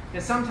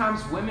 That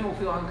sometimes women will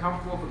feel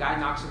uncomfortable if a guy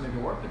knocks on their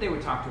door, but they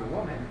would talk to a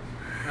woman.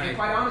 And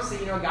quite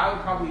honestly, a guy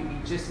would probably be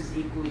just as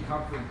equally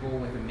comfortable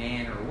with a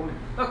man or a woman.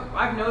 Look,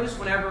 I've noticed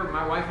whenever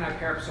my wife and I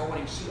pair up soul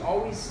winning, she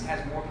always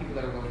has more people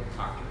that are willing to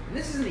talk to her. And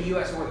this is in the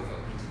U.S. or the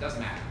Philippines. It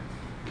doesn't matter.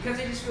 Because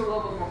they just feel a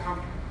little bit more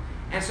comfortable.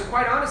 And so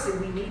quite honestly,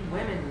 we need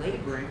women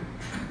laboring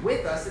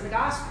with us in the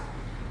gospel.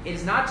 It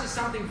is not just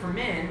something for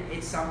men,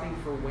 it's something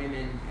for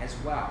women as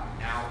well.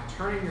 Now,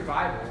 turn in your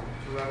Bible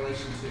to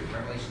Revelation 2.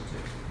 Revelation 2.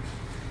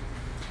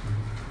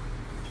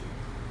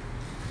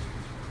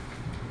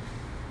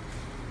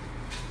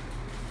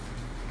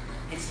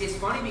 It's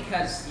funny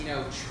because,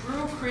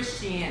 true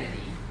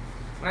Christianity,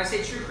 when I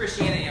say true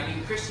Christianity, I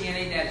mean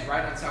Christianity that is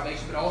right on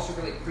salvation, but also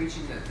really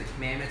preaching the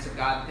commandments of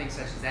God and things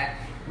such as that.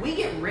 We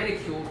get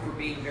ridiculed for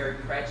being very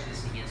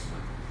prejudiced against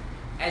women,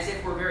 as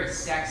if we're very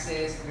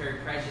sexist and very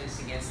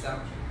prejudiced against them.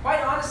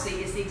 Quite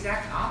honestly, it's the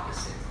exact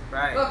opposite.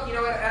 Right. Look,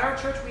 at our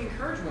church, we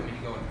encourage women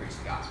to go and preach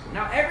the gospel.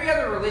 Now, every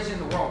other religion in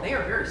the world, they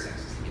are very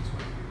sexist against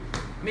women.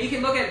 I mean, you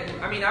can look at,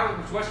 I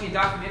was watching a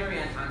documentary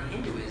on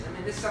Hinduism,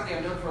 and this is something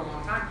I've known for a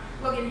long time.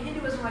 Look, in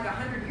Hinduism, like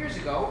 100 years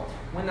ago,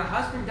 when the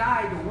husband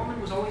died, the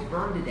woman was always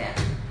burned to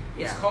death.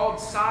 It's called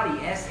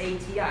sati,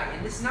 S-A-T-I.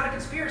 And this is not a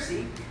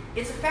conspiracy.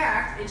 It's a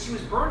fact, and she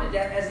was burned to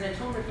death as an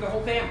atonement for the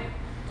whole family.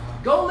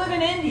 Go live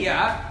in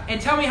India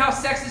and tell me how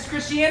sexist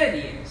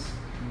Christianity is.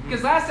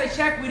 Because last I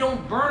checked, we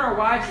don't burn our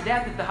wives to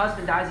death if the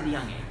husband dies at a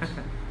young age.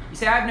 You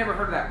say, I've never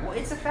heard of that. Well,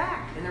 it's a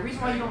fact. And the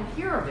reason why you don't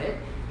hear of it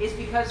is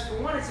because,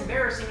 for one, it's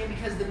embarrassing, and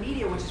because the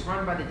media, which is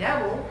run by the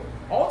devil,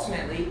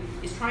 ultimately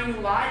is trying to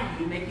lie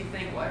to you, make you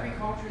think, well, every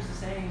culture is the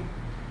same.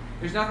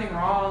 There's nothing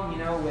wrong,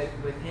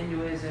 with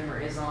Hinduism or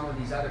Islam or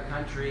these other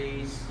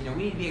countries. We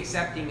need to be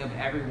accepting of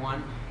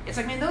everyone. It's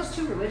like, man, those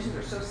two religions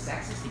are so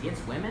sexist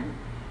against women.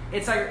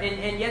 It's like,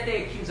 and yet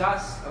they accuse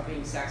us of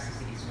being sexist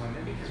against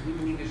women because we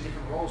believe there's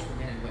different roles for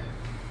men and women.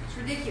 It's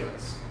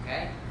ridiculous,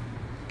 okay?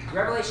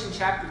 Revelation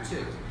chapter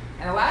 2.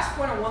 And the last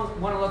point I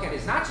want to look at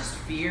is not just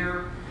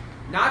fear,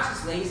 not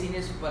just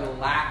laziness, but a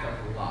lack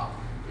of love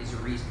is a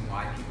reason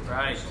why people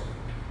don't soul.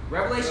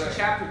 Revelation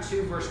chapter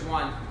 2, verse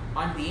 1.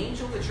 On the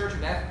angel of the church of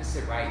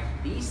Ephesus write,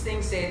 these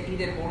things saith he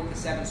that holdeth the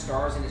 7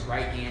 stars in his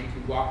right hand,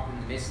 who walketh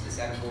in the midst of the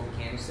 7 golden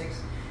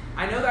candlesticks.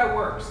 I know thy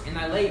works, and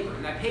thy labor,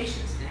 and thy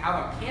patience, and how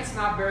thou canst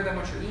not bear them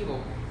which are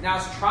evil. And thou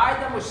hast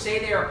tried them which say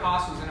they are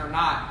apostles and are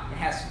not, and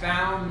hast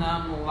found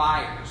them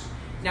liars.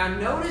 Now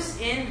notice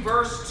in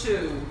verse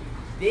 2,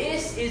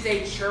 this is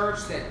a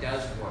church that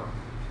does work.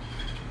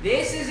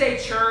 This is a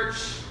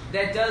church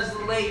that does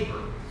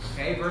labor.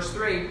 Okay, verse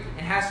 3,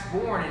 and hast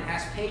borne and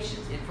hast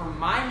patience, and for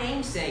my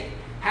name's sake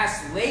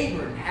hast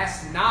labored and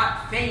hast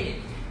not fainted.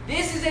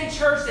 This is a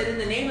church that in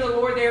the name of the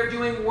Lord they are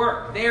doing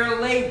work. They are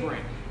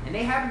laboring. And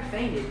they haven't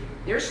fainted.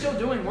 They're still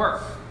doing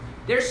work.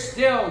 They're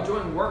still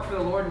doing work for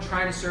the Lord and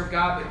trying to serve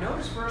God. But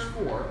notice verse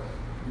 4,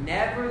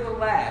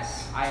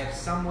 nevertheless, I have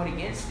somewhat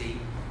against thee,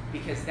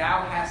 because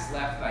thou hast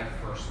left thy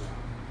first love.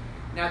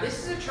 Now,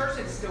 this is a church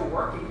that's still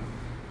working,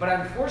 but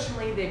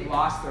unfortunately, they've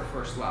lost their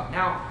first love.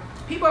 Now,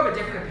 people have a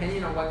different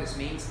opinion on what this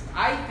means.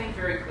 I think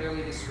very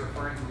clearly this is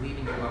referring to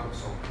leaving the love of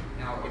soul.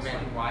 Now, I'll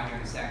explain why here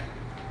in a second.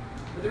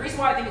 But the reason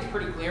why I think it's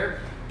pretty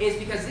clear is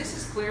because this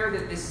is clear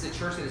that this is a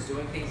church that is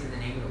doing things in the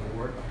name of the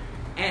Lord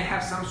and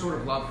have some sort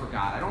of love for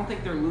God. I don't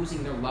think they're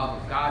losing their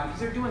love of God because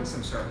they're doing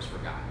some service for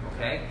God,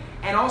 okay?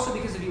 And also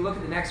because if you look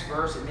at the next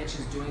verse, it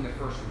mentions doing the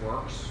first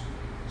works.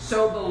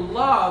 So the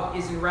love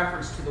is in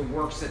reference to the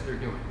works that they're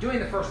doing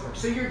the first works.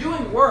 So you're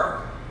doing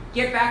work,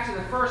 get back to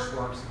the first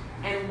works.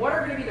 And what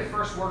are going to be the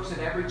first works of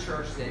every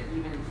church that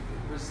even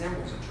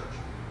resembles a church?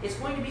 It's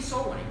going to be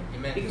soul winning.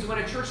 Amen. Because when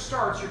a church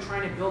starts, you're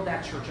trying to build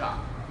that church up.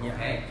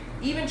 Okay?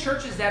 Even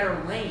churches that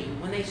are lame,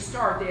 when they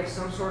start, they have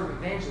some sort of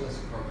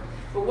evangelism program.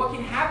 But what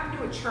can happen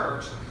to a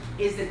church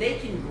is that they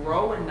can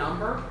grow in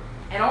number,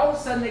 and all of a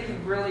sudden they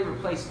can really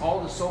replace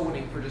all the soul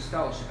winning for just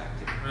fellowship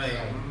activities.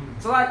 Right.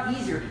 It's a lot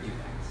easier to do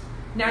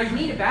that. Now, you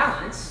need a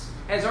balance.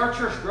 As our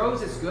church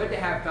grows, it's good to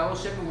have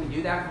fellowship, and we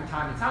do that from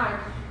time to time.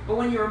 But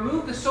when you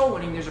remove the soul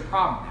winning, there's a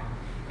problem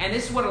there. And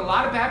this is what a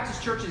lot of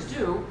Baptist churches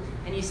do.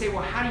 And you say,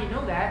 well, how do you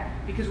know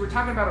that? Because we're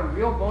talking about a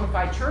real bona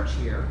fide church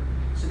here.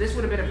 So this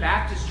would have been a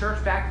Baptist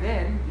church back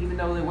then, even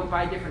though they went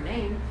by a different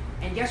name.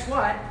 And guess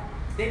what?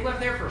 They've left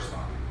their first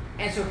love.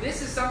 And so if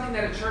this is something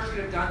that a church could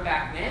have done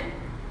back then,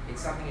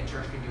 it's something a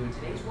church can do in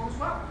today's world as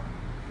well.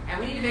 And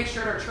we need to make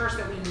sure at our church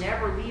that we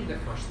never leave the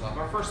first love.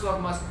 Our first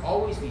love must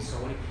always be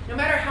soul winning. No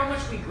matter how much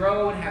we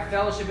grow and have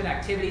fellowship and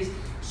activities,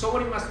 soul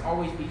winning must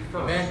always be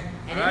first. Amen.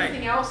 And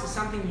anything else is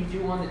something you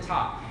do on the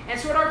top. And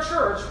so at our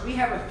church, we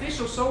have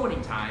official soul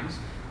winning times.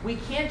 We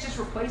can't just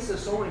replace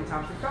those soul winning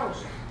times with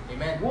fellowship.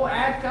 Amen. We'll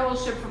add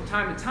fellowship from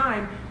time to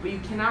time, but you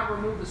cannot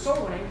remove the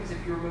soul winning, because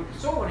if you remove the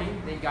soul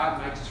winning, then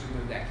God might just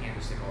remove that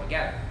candlestick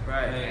altogether.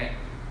 Right. Okay?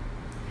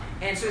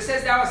 And so it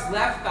says, thou hast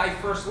left thy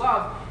first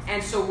love.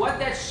 And so what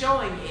that's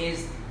showing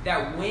is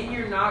that when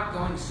you're not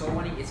going soul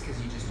winning, it's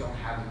because you just don't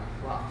have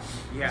enough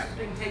love. Yeah. This is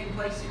being taking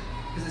place here.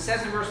 Because it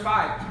says in verse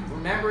 5,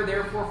 remember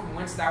therefore from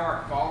whence thou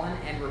art fallen,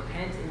 and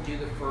repent and do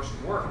the first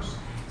works.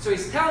 So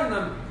he's telling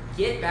them,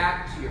 get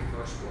back to your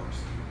first works.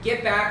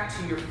 Get back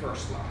to your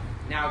first love.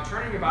 Now,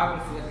 turn in your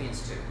Bible to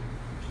Philippians 2.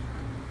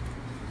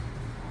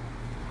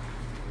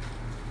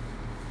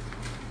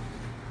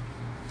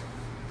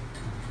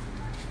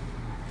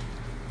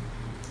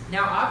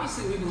 Now,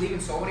 obviously, we believe in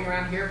soul winning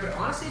around here, but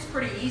honestly, it's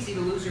pretty easy to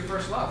lose your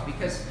first love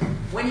because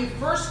when you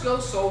first go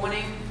soul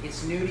winning,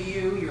 it's new to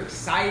you, you're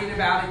excited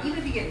about it. Even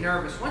if you get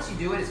nervous, once you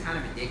do it, it's kind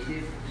of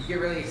addictive. You get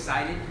really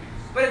excited.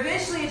 But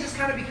eventually, it just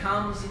kind of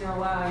becomes, we're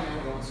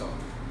going soul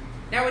winning.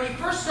 Now, when you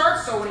first start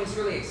soul winning, it's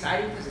really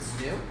exciting because it's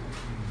new,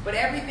 but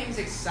everything's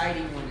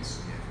exciting when it's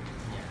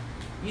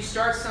new. You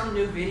start some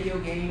new video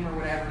game or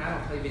whatever, and I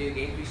don't play video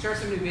games, but you start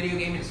some new video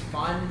game and it's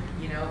fun,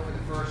 for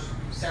the first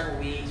several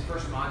weeks,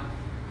 first month.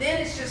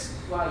 Then it's just,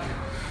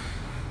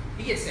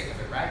 you get sick of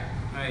it, right?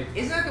 Right.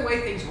 Isn't that the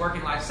way things work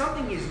in life?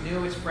 Something is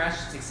new, it's fresh,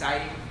 it's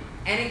exciting,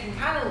 and it can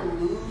kind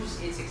of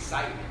lose its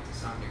excitement to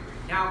some degree.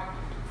 Now,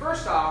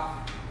 first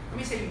off, let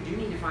me say you do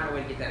need to find a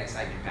way to get that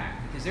excitement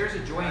back because there's a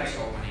joy in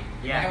soul winning.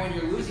 Yeah. And when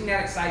you're losing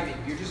that excitement,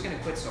 you're just going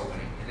to quit soul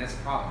winning, and that's a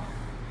problem.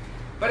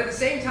 But at the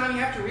same time, you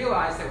have to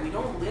realize that we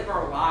don't live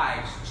our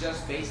lives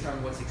just based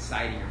on what's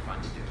exciting or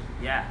fun to do.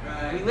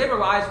 Yeah. We live our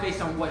lives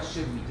based on what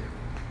should we do.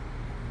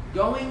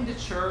 Going to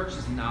church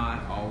is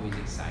not always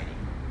exciting.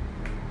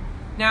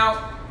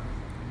 Now,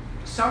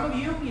 some of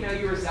you,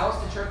 you were zealous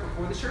to church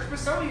before the church, but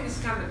some of you, this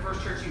is kind of the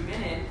first church you've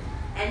been in,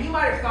 and you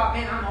might have thought,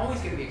 man, I'm always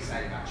going to be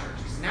excited about church.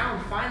 Because now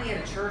I'm finally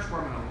at a church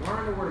where I'm going to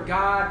learn the Word of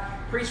God,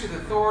 preach with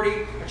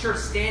authority, a church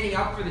standing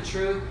up for the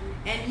truth,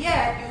 and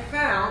yet you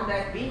found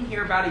that being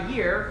here about a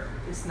year,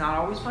 it's not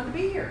always fun to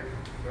be here.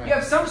 Right. You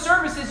have some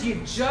services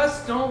you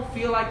just don't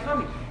feel like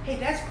coming. Hey,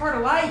 that's part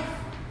of life.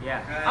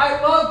 Yeah.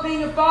 I love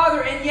being a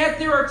father, and yet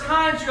there are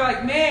times you're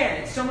like,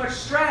 man, it's so much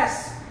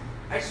stress.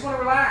 I just want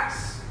to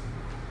relax.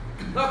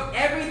 Look,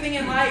 everything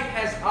in life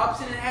has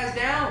ups and it has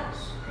downs.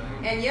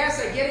 And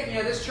yes, I get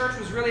it. This church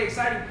was really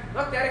exciting.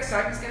 Look, that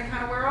excitement's going to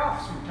kind of wear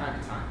off from time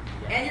to time.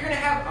 Yeah. And you're going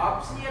to have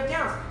ups and you have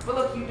downs. But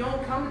look, you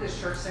don't come to this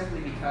church simply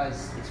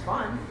because it's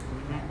fun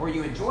or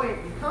you enjoy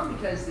it. You come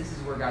because this is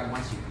where God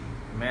wants you to be.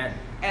 Amen.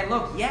 And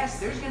look, yes,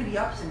 there's going to be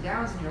ups and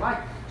downs in your life.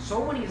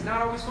 Soul winning is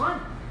not always fun.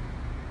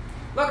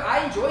 Look,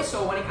 I enjoy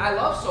soul winning. I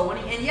love soul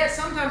winning. And yet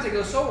sometimes I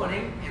go soul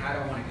winning and I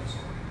don't want to go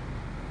soul winning.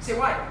 You say,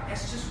 why?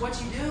 That's just what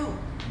you do.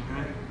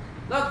 Mm-hmm.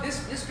 Look,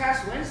 this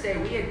past Wednesday,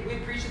 we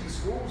had preached at the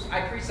schools.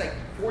 I preached like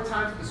 4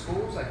 times at the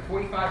schools, like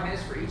 45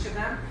 minutes for each of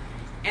them.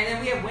 And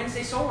then we have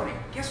Wednesday soul winning.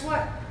 Guess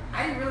what?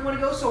 I didn't really want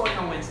to go soul winning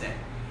on Wednesday.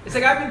 It's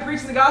like I've been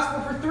preaching the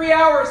gospel for 3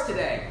 hours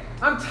today.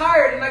 I'm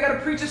tired and I got to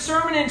preach a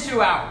sermon in 2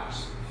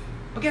 hours.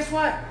 But guess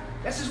what?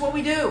 That's just what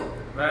we do.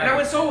 Right. And I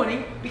went soul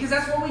winning because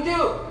that's what we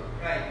do.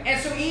 Right.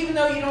 And so even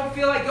though you don't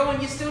feel like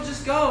going, you still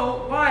just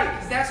go. Why?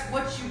 Because that's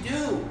what you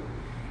do.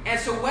 And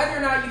so whether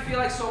or not you feel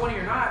like soul winning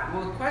or not,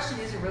 well, the question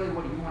isn't really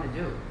what do you want to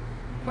do.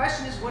 The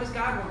question is, what does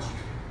God want you to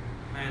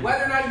do? Man.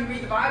 Whether or not you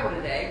read the Bible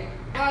today,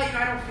 well,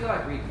 I don't feel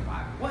like reading the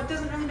Bible. Well, it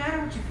doesn't really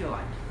matter what you feel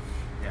like.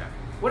 Yeah.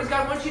 What does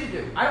God want you to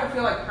do? I don't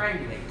feel like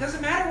praying today. It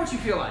doesn't matter what you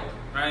feel like.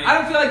 Right. I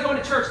don't feel like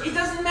going to church. It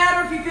doesn't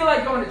matter if you feel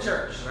like going to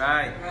church.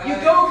 Right. You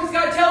go because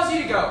God tells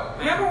you to go.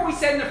 Remember what we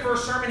said in the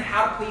first sermon,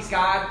 how to please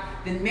God?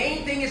 The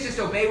main thing is just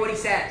obey what He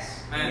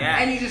says. Yeah.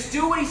 And you just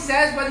do what He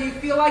says whether you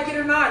feel like it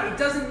or not. It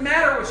doesn't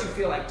matter what you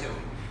feel like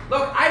doing.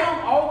 Look, I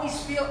don't always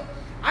feel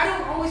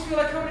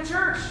like coming to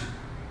church.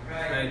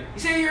 Right. You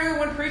say you're the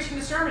one preaching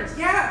the sermons.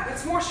 Yeah,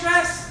 that's more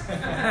stress.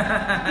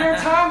 There are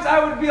times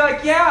I would be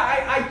like,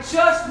 I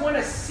just want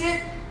to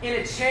sit in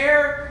a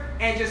chair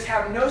and just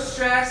have no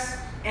stress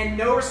and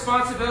no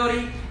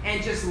responsibility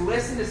and just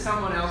listen to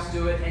someone else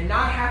do it and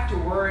not have to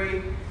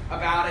worry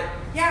about it.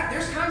 Yeah,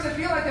 there's times I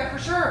feel like that for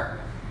sure.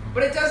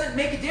 But it doesn't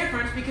make a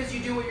difference because you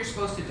do what you're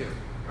supposed to do.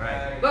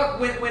 Right. Look,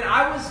 when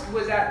I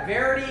was at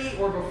Verity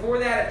or before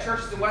that at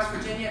churches in West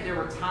Virginia, there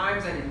were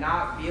times I did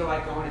not feel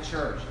like going to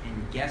church.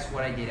 And guess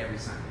what I did every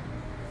Sunday?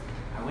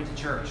 I went to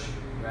church.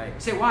 Right. You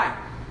say, why?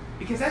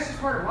 Because that's just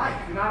part of life.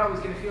 You're not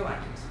always going to feel like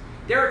it.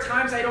 There are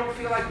times I don't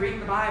feel like reading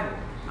the Bible.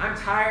 I'm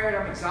tired.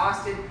 I'm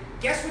exhausted.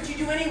 Guess what you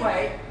do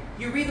anyway?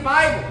 You read the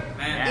Bible.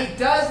 Man. It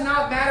does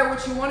not matter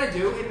what you want to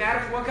do. It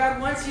matters what God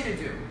wants you to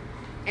do.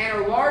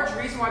 And a large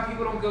reason why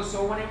people don't go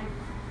soul winning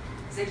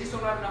is they just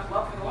don't have enough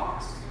love for the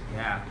lost.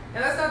 Yeah.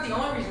 And that's not the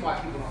only reason why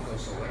people don't go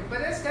soul winning, but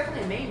that's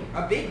definitely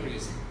a big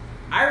reason.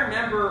 I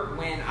remember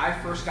when I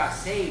first got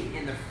saved,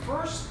 and the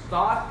first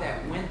thought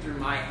that went through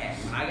my head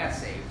when I got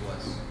saved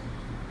was,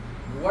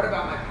 what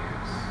about my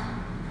parents?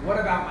 What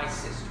about my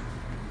sister?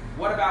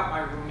 What about my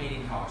roommate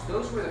in college?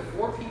 Those were the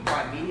 4 people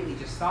I immediately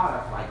just thought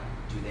of, like,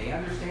 do they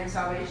understand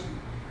salvation?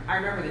 I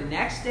remember the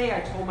next day I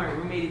told my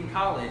roommate in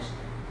college,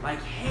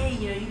 like, hey,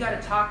 you got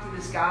to talk to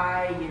this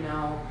guy,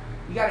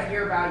 you got to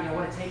hear about,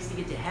 what it takes to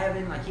get to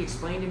heaven. Like, he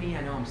explained to me,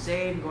 I know I'm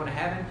saved, I'm going to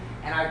heaven.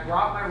 And I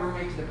brought my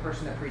roommate to the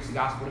person that preached the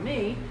gospel to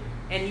me,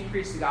 and he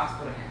preached the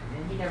gospel to him.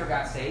 And he never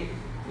got saved,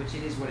 which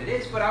it is what it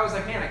is. But I was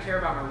like, man, I care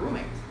about my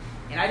roommate.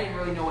 And I didn't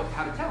really know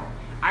how to tell him.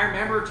 I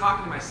remember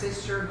talking to my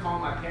sister and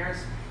calling my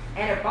parents.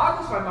 And it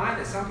boggles my mind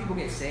that some people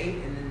get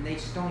saved and then they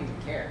just don't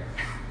even care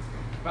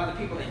about the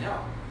people they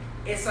know.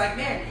 It's like,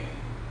 man,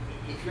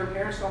 if your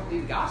parents don't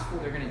believe the gospel,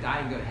 they're going to die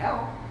and go to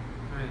hell.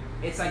 Right.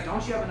 It's like,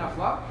 don't you have enough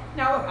love?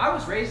 Now, look, I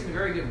was raised in a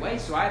very good way,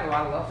 so I had a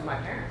lot of love for my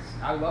parents.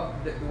 I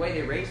loved the way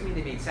they raised me.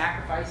 They made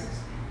sacrifices.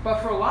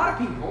 But for a lot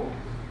of people,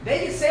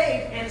 they get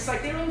saved, and it's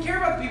like they don't even care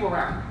about the people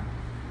around them.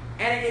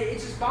 And it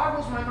just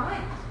boggles my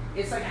mind.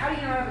 It's like, how do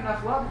you not have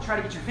enough love to try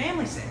to get your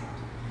family saved?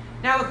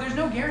 Now, look, there's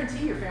no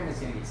guarantee your family's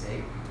going to get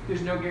saved.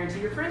 There's no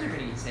guarantee your friends are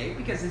going to get saved,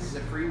 because this is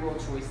a free will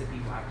choice that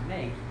people have to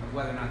make of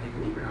whether or not they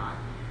believe or not.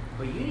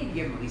 But you need to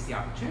give them at least the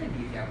opportunity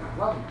if you have enough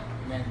love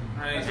in them.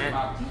 Amen. That's what the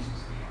Bible teaches.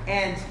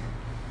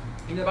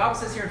 And the Bible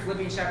says here in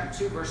Philippians chapter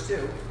 2, verse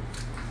 2,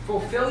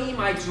 fulfill ye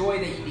my joy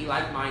that ye be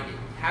like-minded,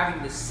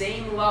 having the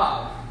same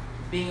love,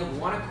 being of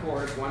one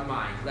accord, one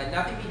mind. Let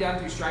nothing be done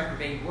through strife or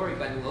vainglory,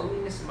 but in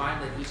lowliness of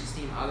mind let each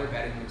esteem other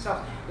better than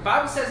themselves. The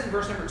Bible says in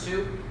verse number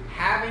 2,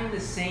 having the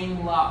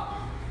same love.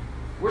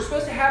 We're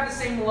supposed to have the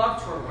same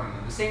love toward one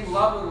another, the same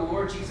love of the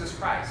Lord Jesus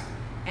Christ.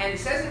 And it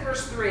says in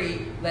verse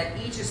 3, let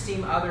each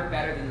esteem other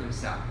better than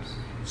themselves.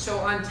 So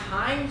on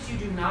times you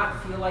do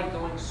not feel like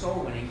going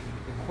soul winning,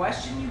 the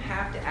question you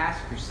have to ask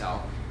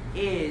yourself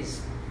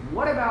is,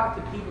 what about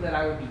the people that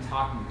I would be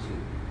talking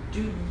to?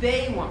 Do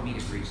they want me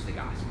to preach the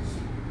gospel?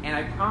 And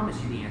I promise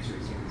you the answer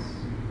is yes.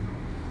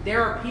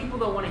 There are people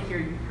that want to hear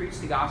you preach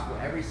the gospel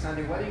every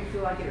Sunday, whether you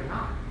feel like it or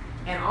not.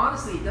 And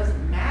honestly, it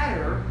doesn't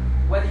matter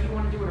whether you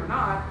want to do it or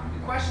not.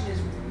 The question is,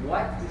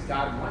 what does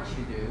God want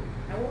you to do?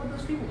 And what would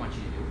those people want you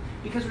to do?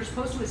 Because we're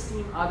supposed to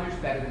esteem others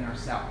better than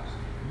ourselves.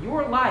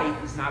 Your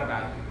life is not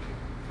about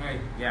you. Right.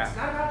 Yeah. It's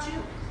not about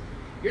you.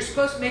 You're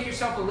supposed to make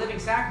yourself a living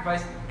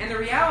sacrifice. And the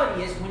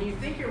reality is, when you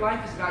think your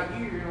life is about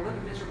you, you're going to live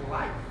a miserable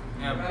life.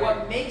 Yeah, right.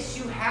 What makes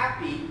you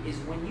happy is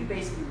when you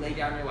basically lay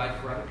down your life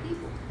for other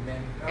people.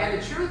 Amen. And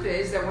the truth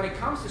is that when it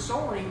comes to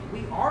soul winning,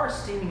 we are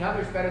esteeming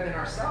others better than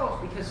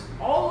ourselves, because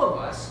all of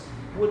us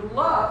would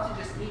love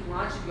to just eat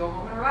lunch and go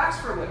home and relax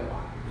for a little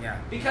while. Yeah.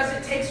 Because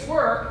it takes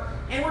work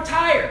and we're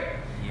tired.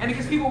 And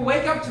because people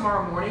wake up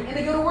tomorrow morning and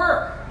they go to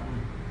work.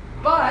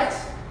 But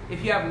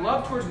if you have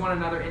love towards one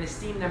another and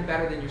esteem them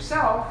better than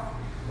yourself,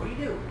 what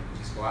do?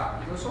 Just go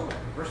out and go soul winning.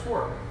 Verse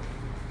 4.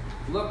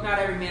 Look not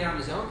every man on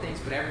his own things,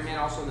 but every man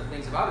also on the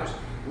things of others.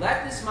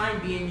 Let this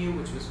mind be in you,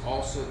 which was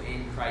also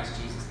in Christ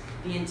Jesus.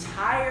 The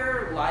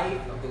entire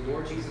life of the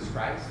Lord Jesus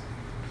Christ,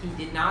 he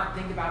did not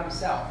think about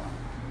himself.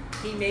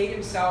 He made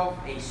himself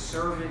a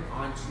servant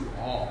unto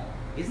all.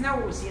 Isn't that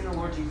what we see in the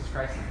Lord Jesus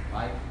Christ's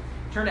life?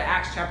 Turn to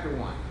Acts chapter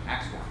 1.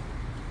 Acts 1.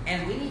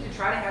 And we need to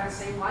try to have the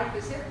same life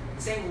as him,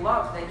 the same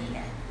love that he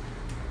had.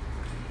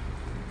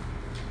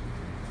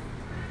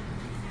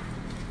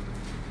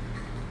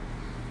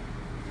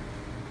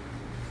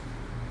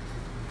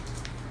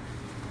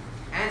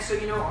 And so,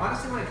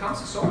 honestly, when it comes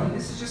to soul winning,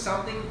 this is just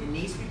something that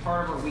needs to be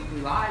part of our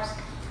weekly lives.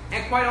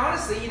 And quite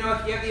honestly, if you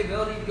have the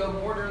ability to go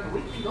more during the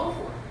week, then go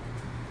for it.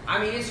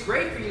 I mean, it's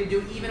great for you to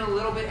do even a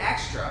little bit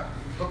extra,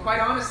 but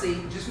quite honestly,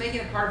 just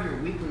making it part of your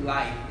weekly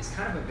life is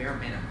kind of a bare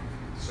minimum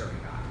to serving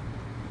God.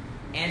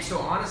 And so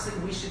honestly,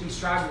 we should be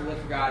striving to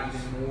live for God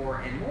even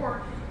more and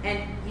more.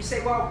 And you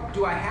say, well,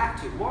 do I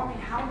have to? Well, I mean,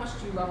 how much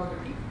do you love other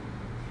people?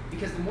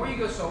 Because the more you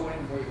go soul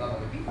winning, the more you love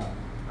other people.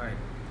 Right.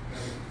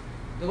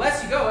 The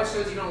less you go, it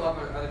shows you don't love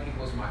other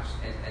people as much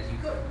as you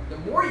could. The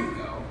more you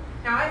go,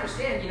 now I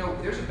understand,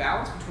 there's a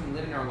balance between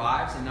living our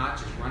lives and not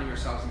just running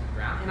ourselves into the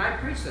ground. And I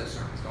preach those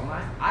sermons, don't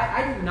I?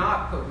 I do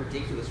not put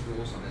ridiculous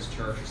rules on this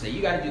church or say,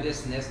 you got to do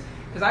this and this,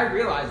 because I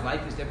realize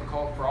life is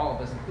difficult for all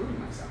of us, including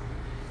myself.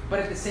 But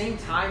at the same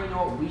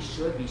time, we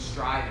should be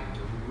striving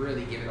to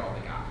really give it all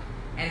to God.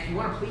 And if you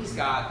want to please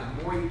God,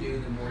 the more you do,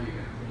 the more you're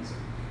going to please him.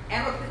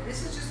 And look,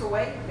 this is just the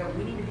way that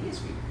we need to be as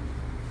people.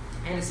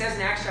 And it says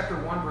in Acts chapter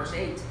 1, verse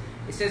 8,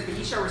 it says, but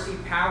ye shall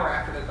receive power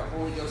after that the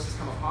Holy Ghost has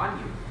come upon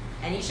you.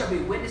 And ye shall be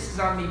witnesses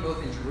on me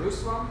both in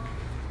Jerusalem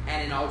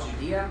and in all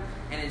Judea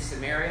and in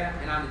Samaria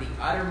and unto the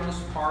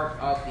uttermost part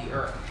of the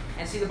earth.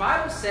 And see, the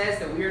Bible says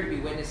that we are to be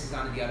witnesses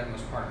unto the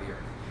uttermost part of the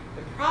earth.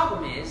 The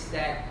problem is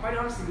that, quite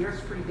honestly, the earth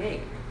is pretty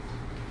big.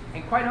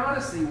 And quite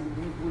honestly,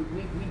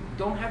 we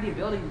don't have the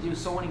ability to do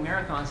soul winning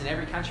marathons in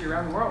every country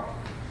around the world.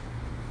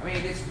 I mean,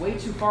 it's way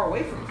too far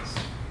away from us.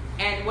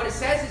 And what it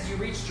says is you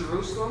reach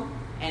Jerusalem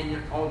and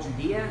in all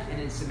Judea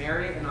and in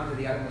Samaria and unto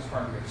the uttermost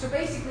part of the earth. So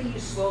basically, you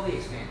slowly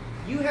expand.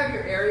 You have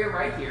your area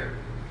right here,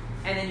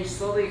 and then you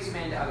slowly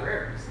expand to other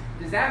areas.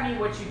 Does that mean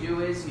what you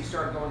do is you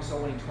start going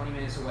soul winning 20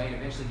 minutes away and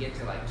eventually get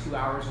to like 2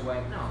 hours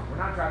away? No, we're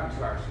not driving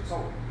 2 hours to soul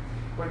winning.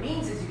 What it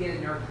means is you get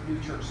a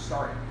new church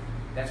started.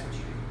 That's what you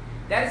do.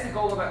 That is the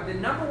goal of the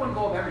number one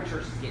goal of every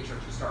church is to get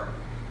churches started.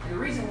 And the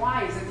reason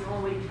why is that's the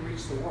only way you can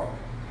reach the world.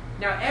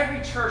 Now,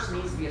 every church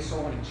needs to be a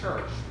soul winning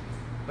church,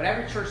 but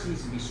every church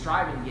needs to be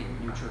striving to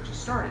get new churches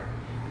started.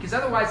 Because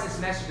otherwise, this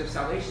message of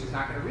salvation is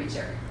not going to reach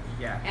everyone.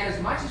 Yeah. And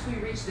as much as we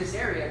reach this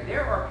area,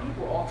 there are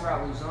people all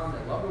throughout Luzon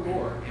that love the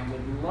Lord and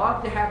would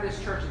love to have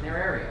this church in their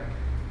area,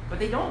 but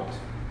they don't.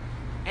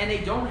 And they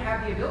don't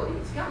have the ability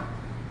to come.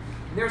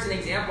 There's an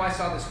example I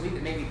saw this week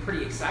that made me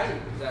pretty excited.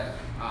 That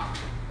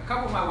a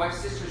couple of my wife's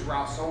sisters were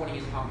out soul winning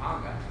in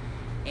Pampanga,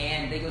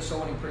 and they go soul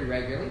winning pretty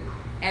regularly.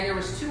 And there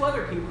was 3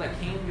 other people that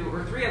came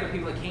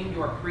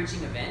to our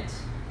preaching event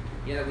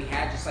that we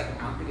had just like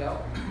a month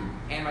ago.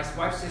 And my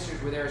wife's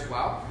sisters were there as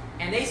well.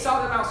 And they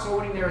saw them out soul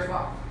winning there as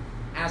well.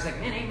 And I was like,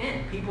 man,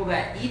 amen. People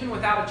that even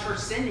without a church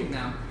sending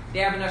them, they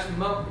have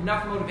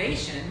enough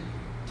motivation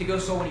to go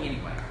soul winning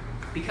anyway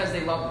because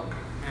they love them.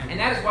 And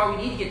that is why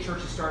we need to get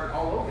churches started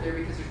all over there,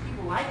 because there's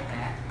people like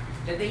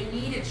that they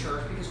need a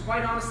church, because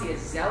quite honestly, as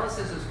zealous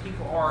as those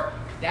people are,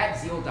 that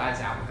zeal dies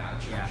out without a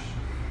church. Yeah.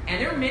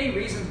 And there are many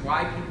reasons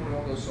why people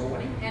don't go soul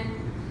winning. And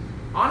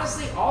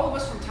honestly, all of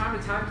us from time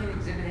to time can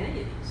exhibit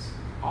any of these.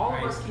 All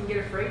of us can get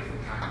afraid from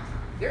time to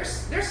time.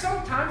 There's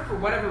some time for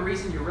whatever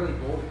reason you're really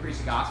bold to preach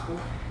the gospel,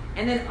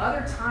 and then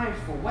other times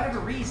for whatever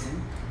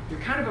reason you're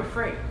kind of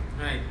afraid.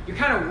 Right. You're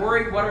kind of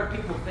worried, what are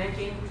people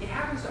thinking? It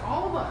happens to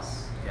all of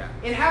us. Yeah.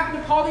 It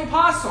happened to Paul the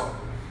Apostle.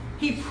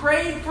 He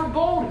prayed for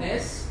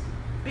boldness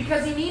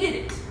because he needed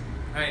it.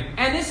 Right.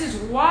 And this is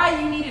why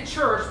you need a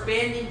church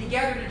banding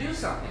together to do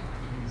something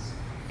like this.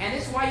 And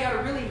this is why you got to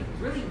really,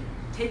 really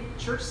take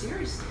church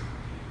seriously.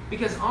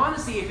 Because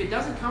honestly, if it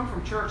doesn't come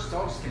from church, it's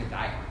all just going to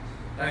die.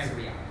 That's the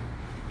reality.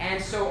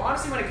 And so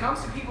honestly, when it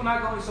comes to people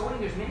not going soul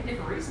winning, there's many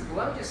different reasons. But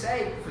let me just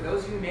say, for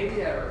those of you maybe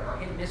that are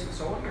hit and miss with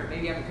soul winning, or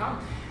maybe haven't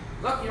come,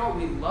 look,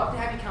 we'd love to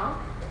have you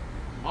come.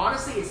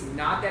 Honestly, it's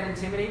not that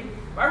intimidating.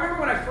 But I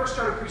remember when I first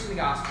started preaching the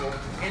gospel,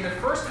 and the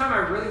first time I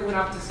really went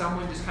up to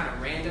someone just kind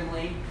of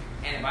randomly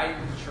and invited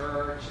them to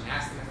church and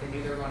asked them if they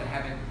knew they were going to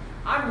heaven,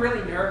 I'm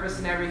really nervous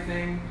and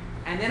everything.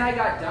 And then I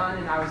got done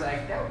and I was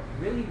like, that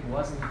really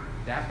wasn't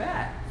that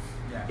bad.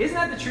 Yeah. Isn't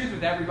that the truth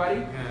with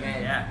everybody?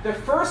 Yeah. The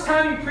first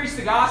time you preach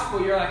the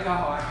gospel, you're like,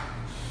 oh,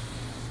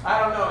 I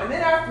don't know. And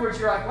then afterwards,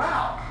 you're like,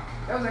 wow,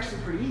 that was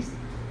actually pretty easy.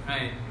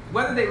 Right.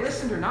 Whether they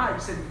listened or not, you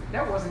said,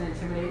 that wasn't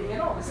intimidating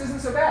at all. This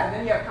isn't so bad. And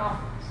then you have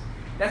confidence.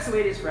 That's the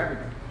way it is for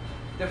everybody.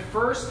 The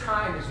first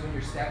time is when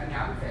you're stepping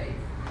out in faith.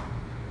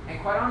 And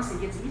quite honestly,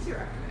 it gets easier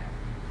after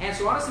that. And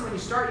so honestly, when you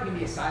start, you can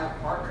be a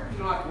silent partner. You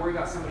don't have to worry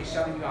about somebody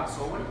shoving you out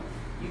soul winning.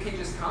 You can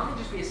just come and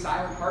just be a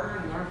silent partner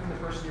and learn from the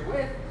person you're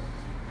with.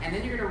 And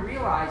then you're going to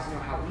realize,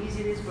 how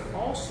easy it is, but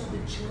also the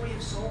joy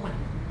of soul winning.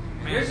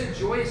 There's a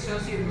joy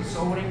associated with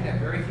soul winning that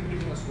very few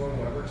people in this world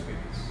will ever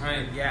experience.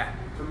 Right, yeah.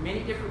 For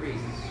many different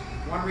reasons.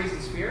 One reason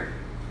is fear.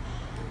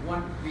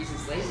 One reason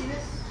is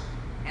laziness.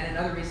 And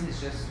another reason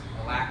is just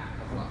a lack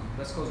of love.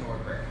 Let's close in a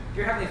word of prayer.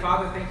 Dear Heavenly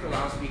Father, thank you for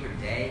allowing us to be here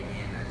today,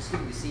 and just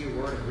getting to see your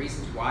word and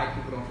reasons why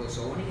people don't go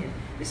soul winning. And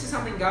this is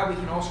something, God, we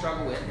can all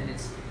struggle with, and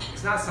it's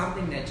not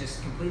something that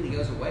just completely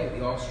goes away.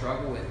 We all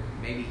struggle with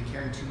maybe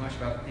caring too much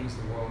about the things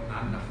of the world,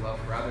 not enough love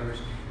for others.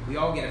 We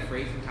all get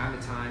afraid from time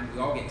to time.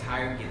 We all get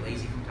tired and get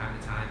lazy from time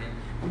to time. And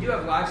we do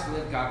have lives to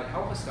live, God, but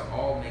help us to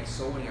all make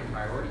soul winning a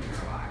priority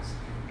in our lives.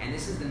 And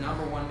this is the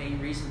number one main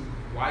reason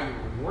why you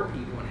reward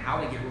people and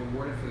how they get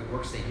rewarded for the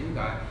works they do,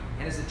 God.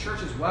 And as a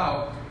church as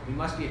well, we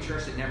must be a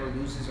church that never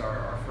loses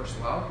our first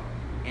love.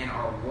 And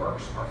our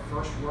works, our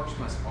first works,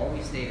 must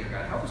always stay there,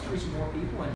 God. Help us to reach more people. And